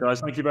 cheers,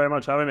 guys. Thank you very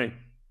much for having me.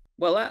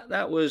 Well,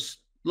 that was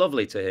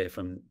lovely to hear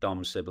from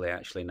Dom Sibley,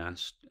 actually,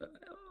 Nas.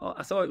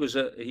 I thought it was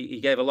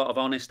he gave a lot of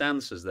honest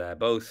answers there,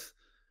 both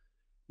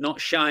not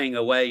shying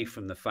away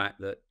from the fact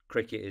that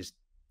cricket is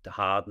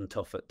hard and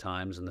tough at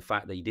times, and the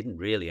fact that he didn't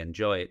really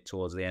enjoy it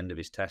towards the end of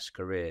his Test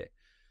career,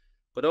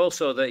 but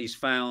also that he's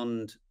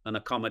found an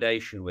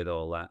accommodation with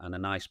all that and a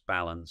nice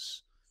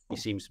balance. He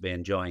seems to be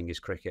enjoying his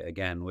cricket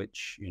again,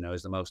 which, you know,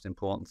 is the most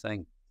important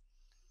thing.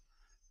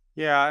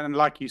 Yeah, and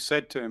like you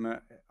said to him,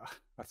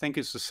 I think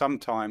it's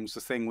sometimes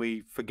the thing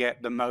we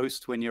forget the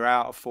most when you're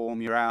out of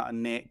form, you're out of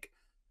nick.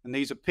 And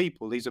these are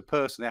people, these are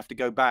persons, they have to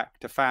go back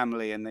to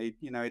family, and they,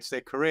 you know, it's their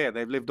career.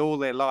 They've lived all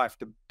their life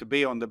to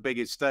be on the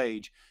biggest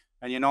stage,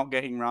 and you're not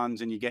getting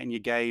runs, and you're getting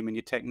your game and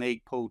your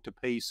technique pulled to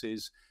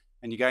pieces,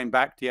 and you're going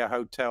back to your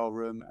hotel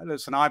room.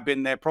 Listen, I've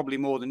been there probably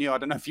more than you. I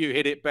don't know if you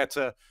hit it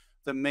better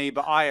than me,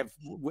 but I have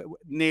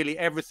nearly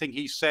everything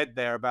he said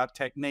there about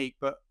technique,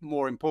 but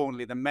more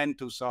importantly, the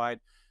mental side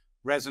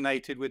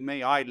resonated with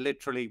me. I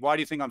literally, why do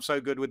you think I'm so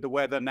good with the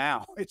weather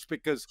now? It's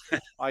because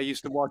I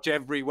used to watch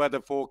every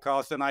weather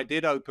forecast, and I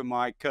did open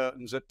my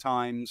curtains at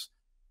times,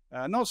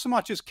 not so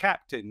much as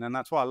captain, and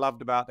that's what I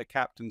loved about the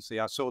captaincy.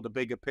 I saw the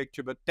bigger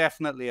picture, but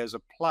definitely as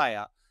a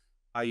player,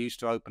 I used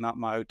to open up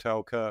my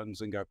hotel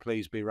curtains and go,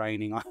 please be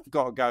raining. I've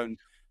got to go and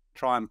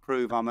try and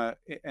prove I'm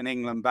an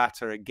England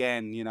batter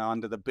again, you know,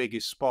 under the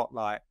biggest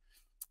spotlight.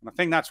 And I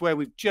think that's where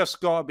we've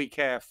just got to be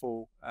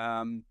careful.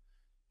 And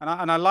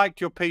I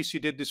liked your piece you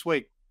did this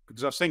week,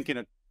 because I was thinking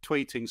of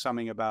tweeting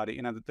something about it.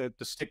 You know,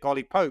 the stick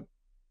Ollie Pope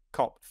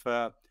copped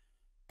for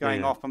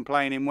going off and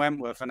playing in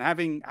Wentworth, and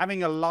having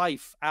a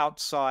life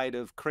outside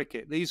of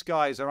cricket. These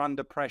guys are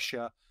under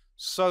pressure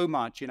so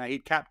much. You know,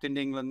 he'd captained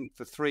England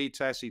for 3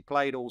 tests. He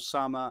played all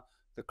summer.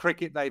 The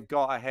cricket they've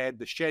got ahead,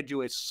 the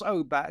schedule is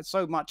so bad,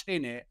 so much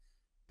in it,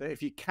 that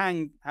if you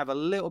can have a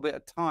little bit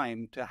of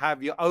time to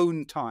have your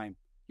own time,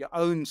 your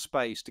own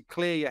space to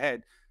clear your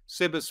head.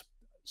 Sibba's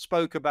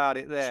spoke about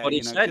it there. That's what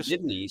he said,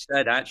 didn't he? He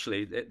said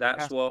actually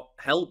that's what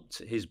helped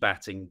his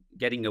batting,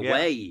 getting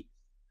away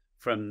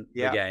from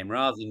the game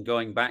rather than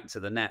going back to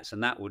the nets,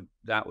 and that would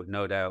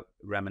no doubt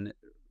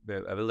be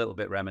a little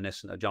bit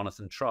reminiscent of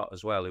Jonathan Trott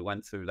as well, who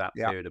went through that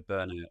period of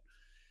burnout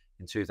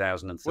in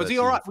 2013. Was he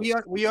all right?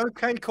 Were you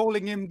okay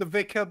calling him the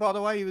Vicar, by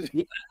the way? He was...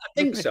 I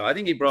think so. I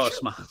think he brought a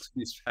smile to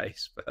his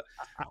face,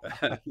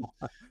 but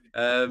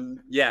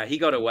yeah, he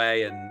got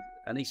away,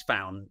 and he's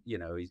found, you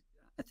know,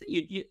 I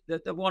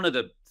think one of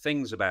the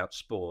things about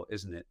sport,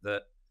 isn't it,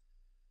 that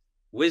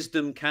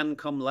wisdom can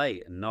come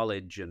late, and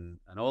knowledge and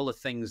all the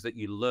things that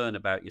you learn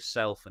about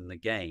yourself and the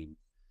game.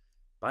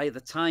 By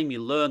the time you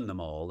learn them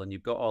all and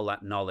you've got all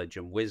that knowledge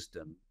and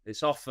wisdom,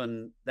 it's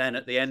often then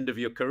at the end of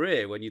your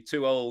career when you're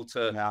too old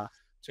to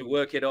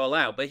work it all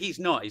out. But he's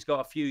not. He's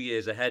got a few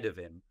years ahead of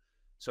him.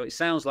 So it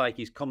sounds like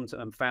he's come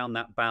to and found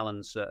that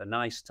balance at a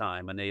nice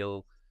time, and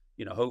he'll,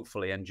 you know,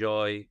 hopefully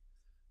enjoy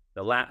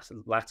the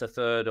latter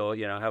third, or,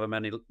 you know, however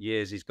many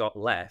years he's got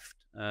left.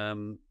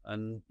 And,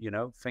 you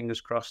know,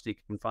 fingers crossed he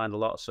can find a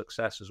lot of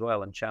success as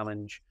well and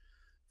challenge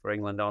for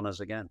England honours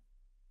again.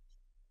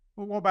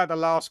 Well, what about the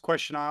last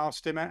question I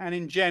asked him? And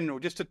in general,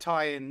 just to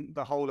tie in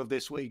the whole of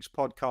this week's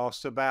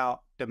podcast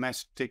about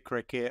domestic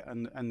cricket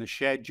and the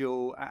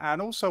schedule,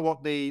 and also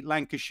what the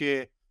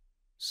Lancashire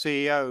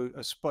CEO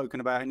has spoken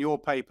about in your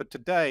paper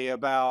today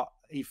about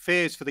he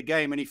fears for the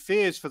game and he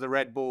fears for the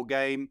red ball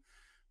game,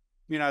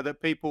 you know,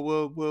 that people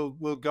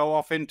will go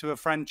off into a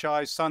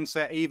franchise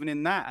sunset even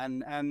in that,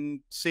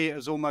 and see it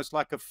as almost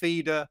like a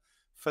feeder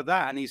for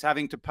that. And he's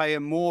having to pay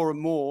him more and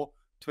more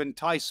to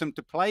entice them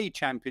to play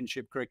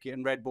championship cricket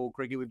and red ball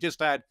cricket. We've just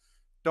had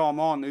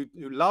Dom on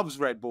who loves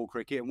red ball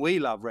cricket, and we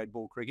love red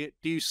ball cricket.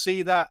 Do you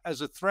see that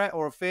as a threat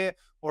or a fear,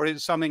 or is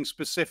it something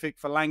specific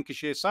for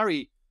Lancashire?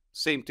 Surrey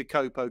seem to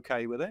cope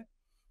okay with it.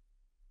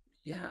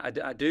 Yeah,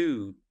 I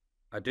do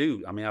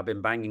do. I mean, I've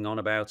been banging on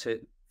about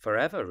it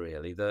forever,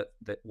 really, that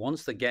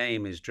once the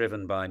game is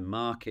driven by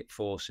market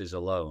forces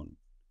alone,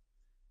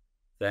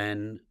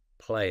 then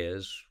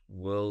players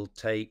will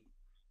take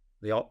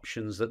the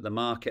options that the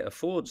market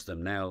affords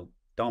them. Now,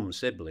 Dom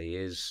Sibley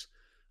is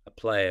a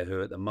player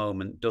who at the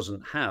moment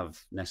doesn't have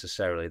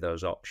necessarily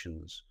those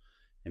options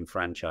in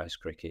franchise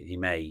cricket. He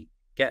may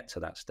get to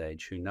that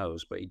stage, who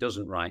knows, but he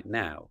doesn't right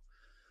now.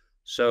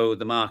 So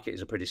the market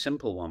is a pretty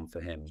simple one for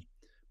him.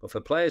 But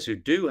for players who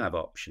do have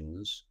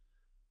options,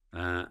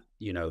 who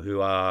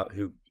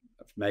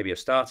maybe have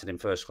started in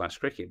first-class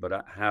cricket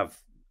but have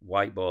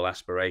white ball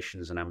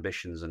aspirations and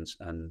ambitions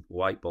and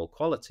white ball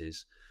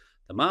qualities,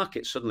 the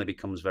market suddenly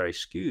becomes very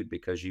skewed,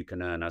 because you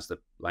can earn, as the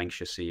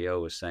Lancashire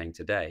CEO was saying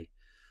today,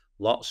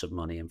 lots of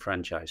money in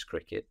franchise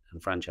cricket,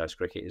 and franchise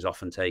cricket is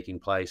often taking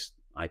place.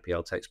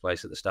 IPL takes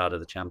place at the start of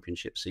the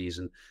championship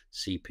season.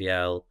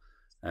 CPL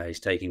is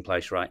taking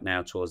place right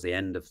now towards the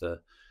end of the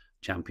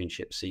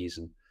championship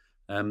season.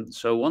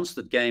 So once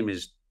the game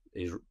is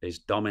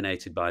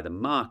dominated by the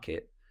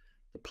market,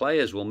 the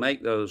players will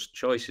make those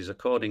choices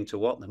according to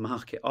what the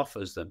market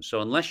offers them.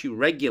 So unless you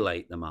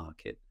regulate the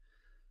market,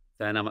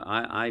 then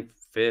I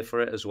fear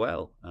for it as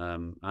well.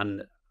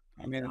 And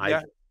I mean,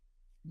 I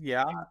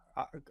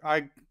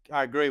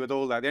agree with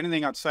all that. The only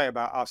thing I'd say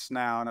about us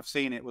now, and I've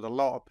seen it with a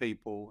lot of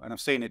people, and I've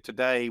seen it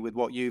today with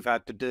what you've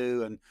had to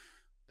do, and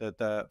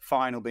the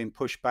final being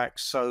pushed back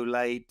so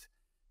late,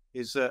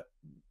 is that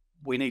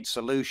we need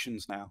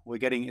solutions now.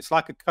 It's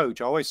like a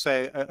coach. I always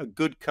say a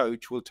good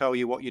coach will tell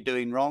you what you're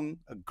doing wrong.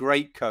 A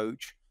great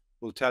coach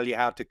will tell you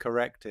how to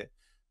correct it.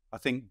 I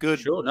think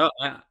good. Sure, no,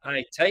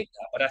 I take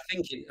that, but I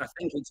think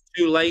it's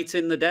too late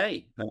in the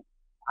day.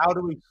 How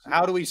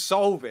do we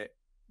solve it?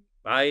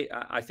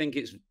 I think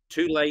it's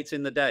too late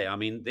in the day. I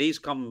mean,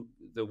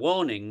 the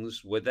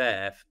warnings were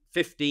there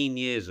 15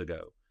 years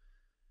ago.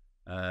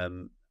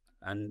 And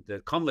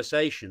the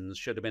conversations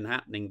should have been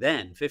happening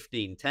then,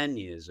 10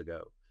 years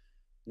ago.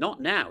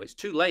 Not now. It's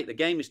too late. The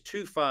game is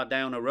too far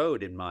down a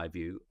road, in my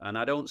view, and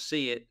I don't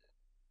see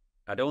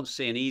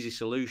an easy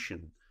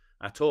solution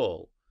at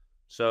all.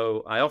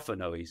 So I offer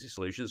no easy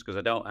solutions because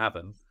I don't have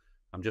them.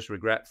 I'm just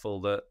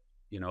regretful that,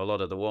 a lot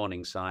of the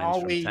warning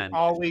signs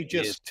are we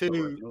just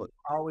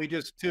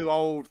too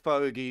old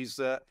fogies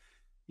that,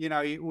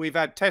 we've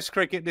had Test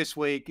cricket this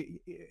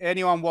week.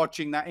 Anyone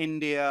watching that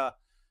India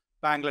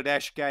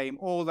Bangladesh game,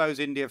 all those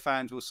India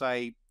fans will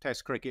say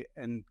Test cricket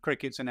and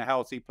cricket's in a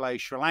healthy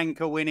place. Sri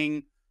Lanka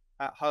winning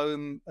at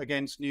home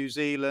against New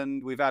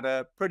Zealand. We've had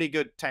a pretty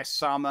good Test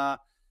summer.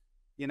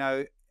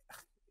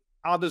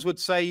 Others would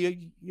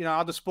say,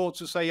 other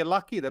sports would say you're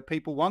lucky that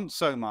people want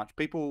so much.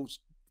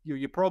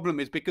 Your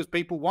problem is because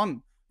people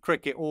want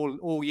cricket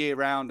all year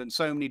round and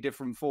so many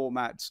different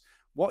formats.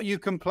 What are you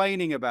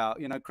complaining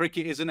about?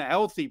 Cricket isn't a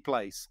healthy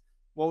place.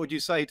 What would you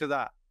say to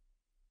that?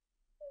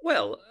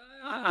 Well,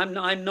 I'm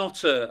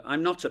not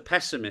a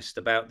pessimist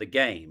about the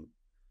game.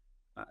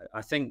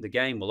 I think the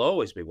game will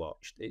always be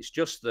watched. It's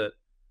just that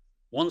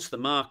once the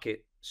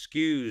market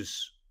skews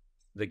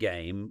the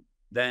game,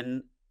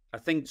 then I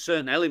think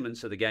certain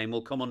elements of the game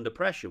will come under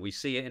pressure. We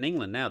see it in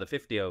England now. The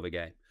 50-over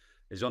game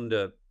is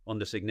under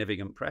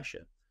significant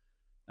pressure.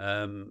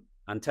 And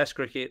Test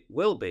cricket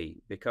will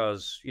be,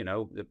 because,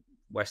 the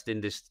West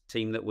Indies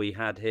team that we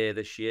had here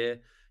this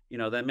year,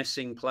 they're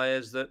missing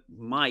players that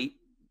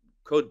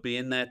could be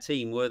in their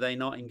team were they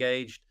not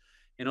engaged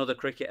in other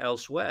cricket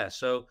elsewhere.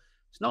 So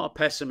it's not a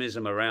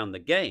pessimism around the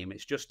game.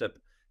 It's just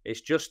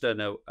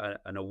an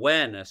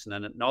awareness and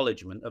an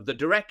acknowledgement of the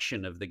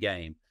direction of the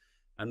game.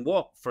 And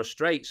what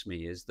frustrates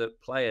me is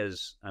that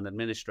players and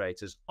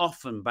administrators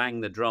often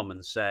bang the drum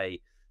and say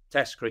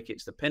Test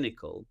cricket's the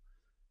pinnacle,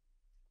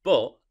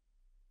 but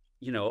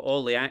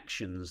all the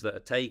actions that are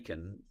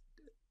taken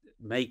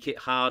make it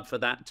hard for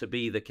that to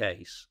be the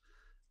case.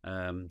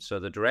 So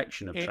the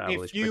direction of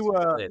travel is pretty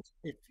clear.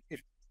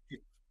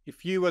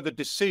 If you were the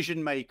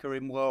decision maker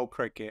in world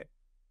cricket,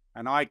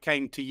 and I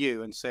came to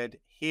you and said,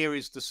 here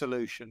is the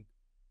solution,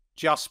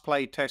 just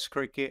play Test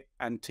cricket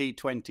and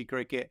T20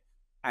 cricket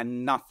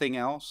and nothing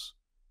else,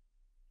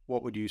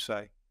 what would you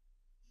say?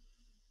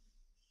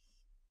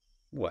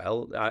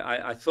 Well,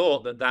 I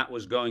thought that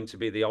was going to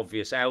be the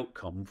obvious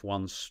outcome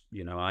once,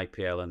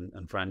 IPL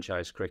and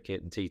franchise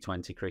cricket and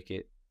T20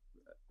 cricket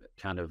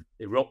kind of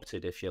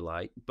erupted, if you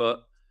like.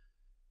 But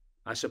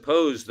I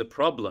suppose the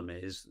problem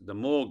is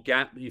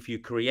if you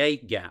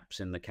create gaps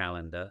in the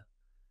calendar,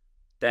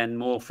 then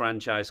more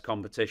franchise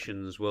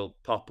competitions will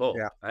pop up.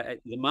 Yeah.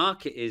 The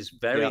market is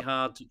very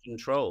hard to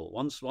control.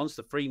 Once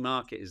the free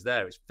market is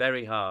there, it's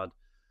very hard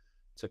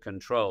to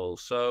control.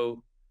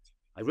 So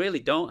I really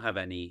don't have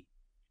any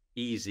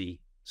easy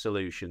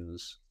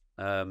solutions,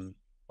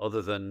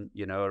 other than,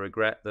 a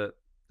regret that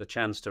the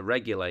chance to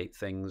regulate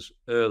things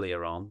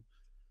earlier on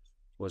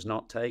was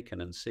not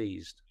taken and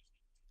seized.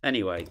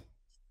 Anyway,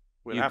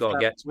 we'll have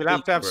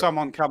to have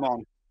someone come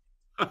on.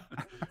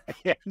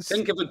 Yes.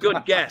 Think of a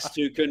good guest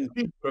who can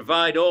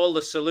provide all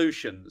the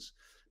solutions.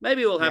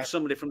 Maybe we'll have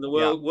somebody from the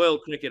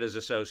World Cricketers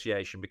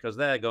Association, because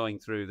they're going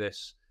through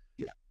this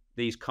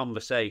these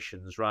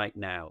conversations right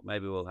now.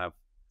 Maybe we'll have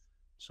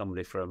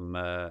somebody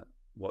from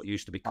what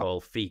used to be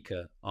called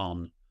FICA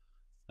on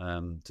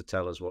to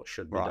tell us what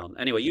should be done.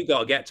 Anyway, you got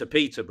to get to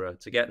Peterborough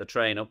to get the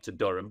train up to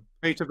Durham.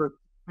 Peterborough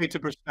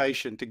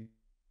Station to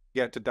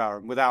get to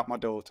Durham without my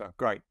daughter.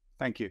 Great.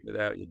 Thank you.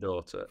 Without your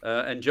daughter.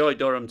 Enjoy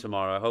Durham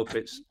tomorrow. I hope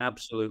it's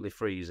absolutely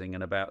freezing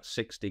and about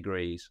 6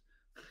 degrees.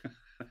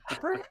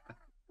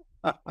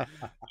 I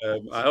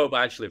hope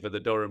actually for the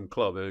Durham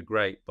club, a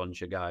great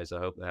bunch of guys. I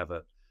hope they have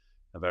a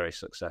very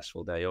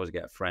successful day. You always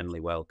get a friendly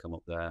welcome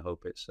up there. I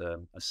hope it's a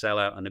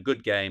sellout and a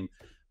good game.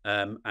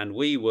 And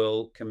we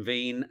will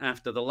convene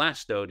after the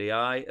last ODI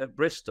at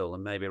Bristol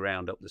and maybe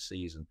round up the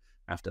season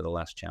after the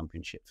last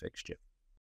championship fixture.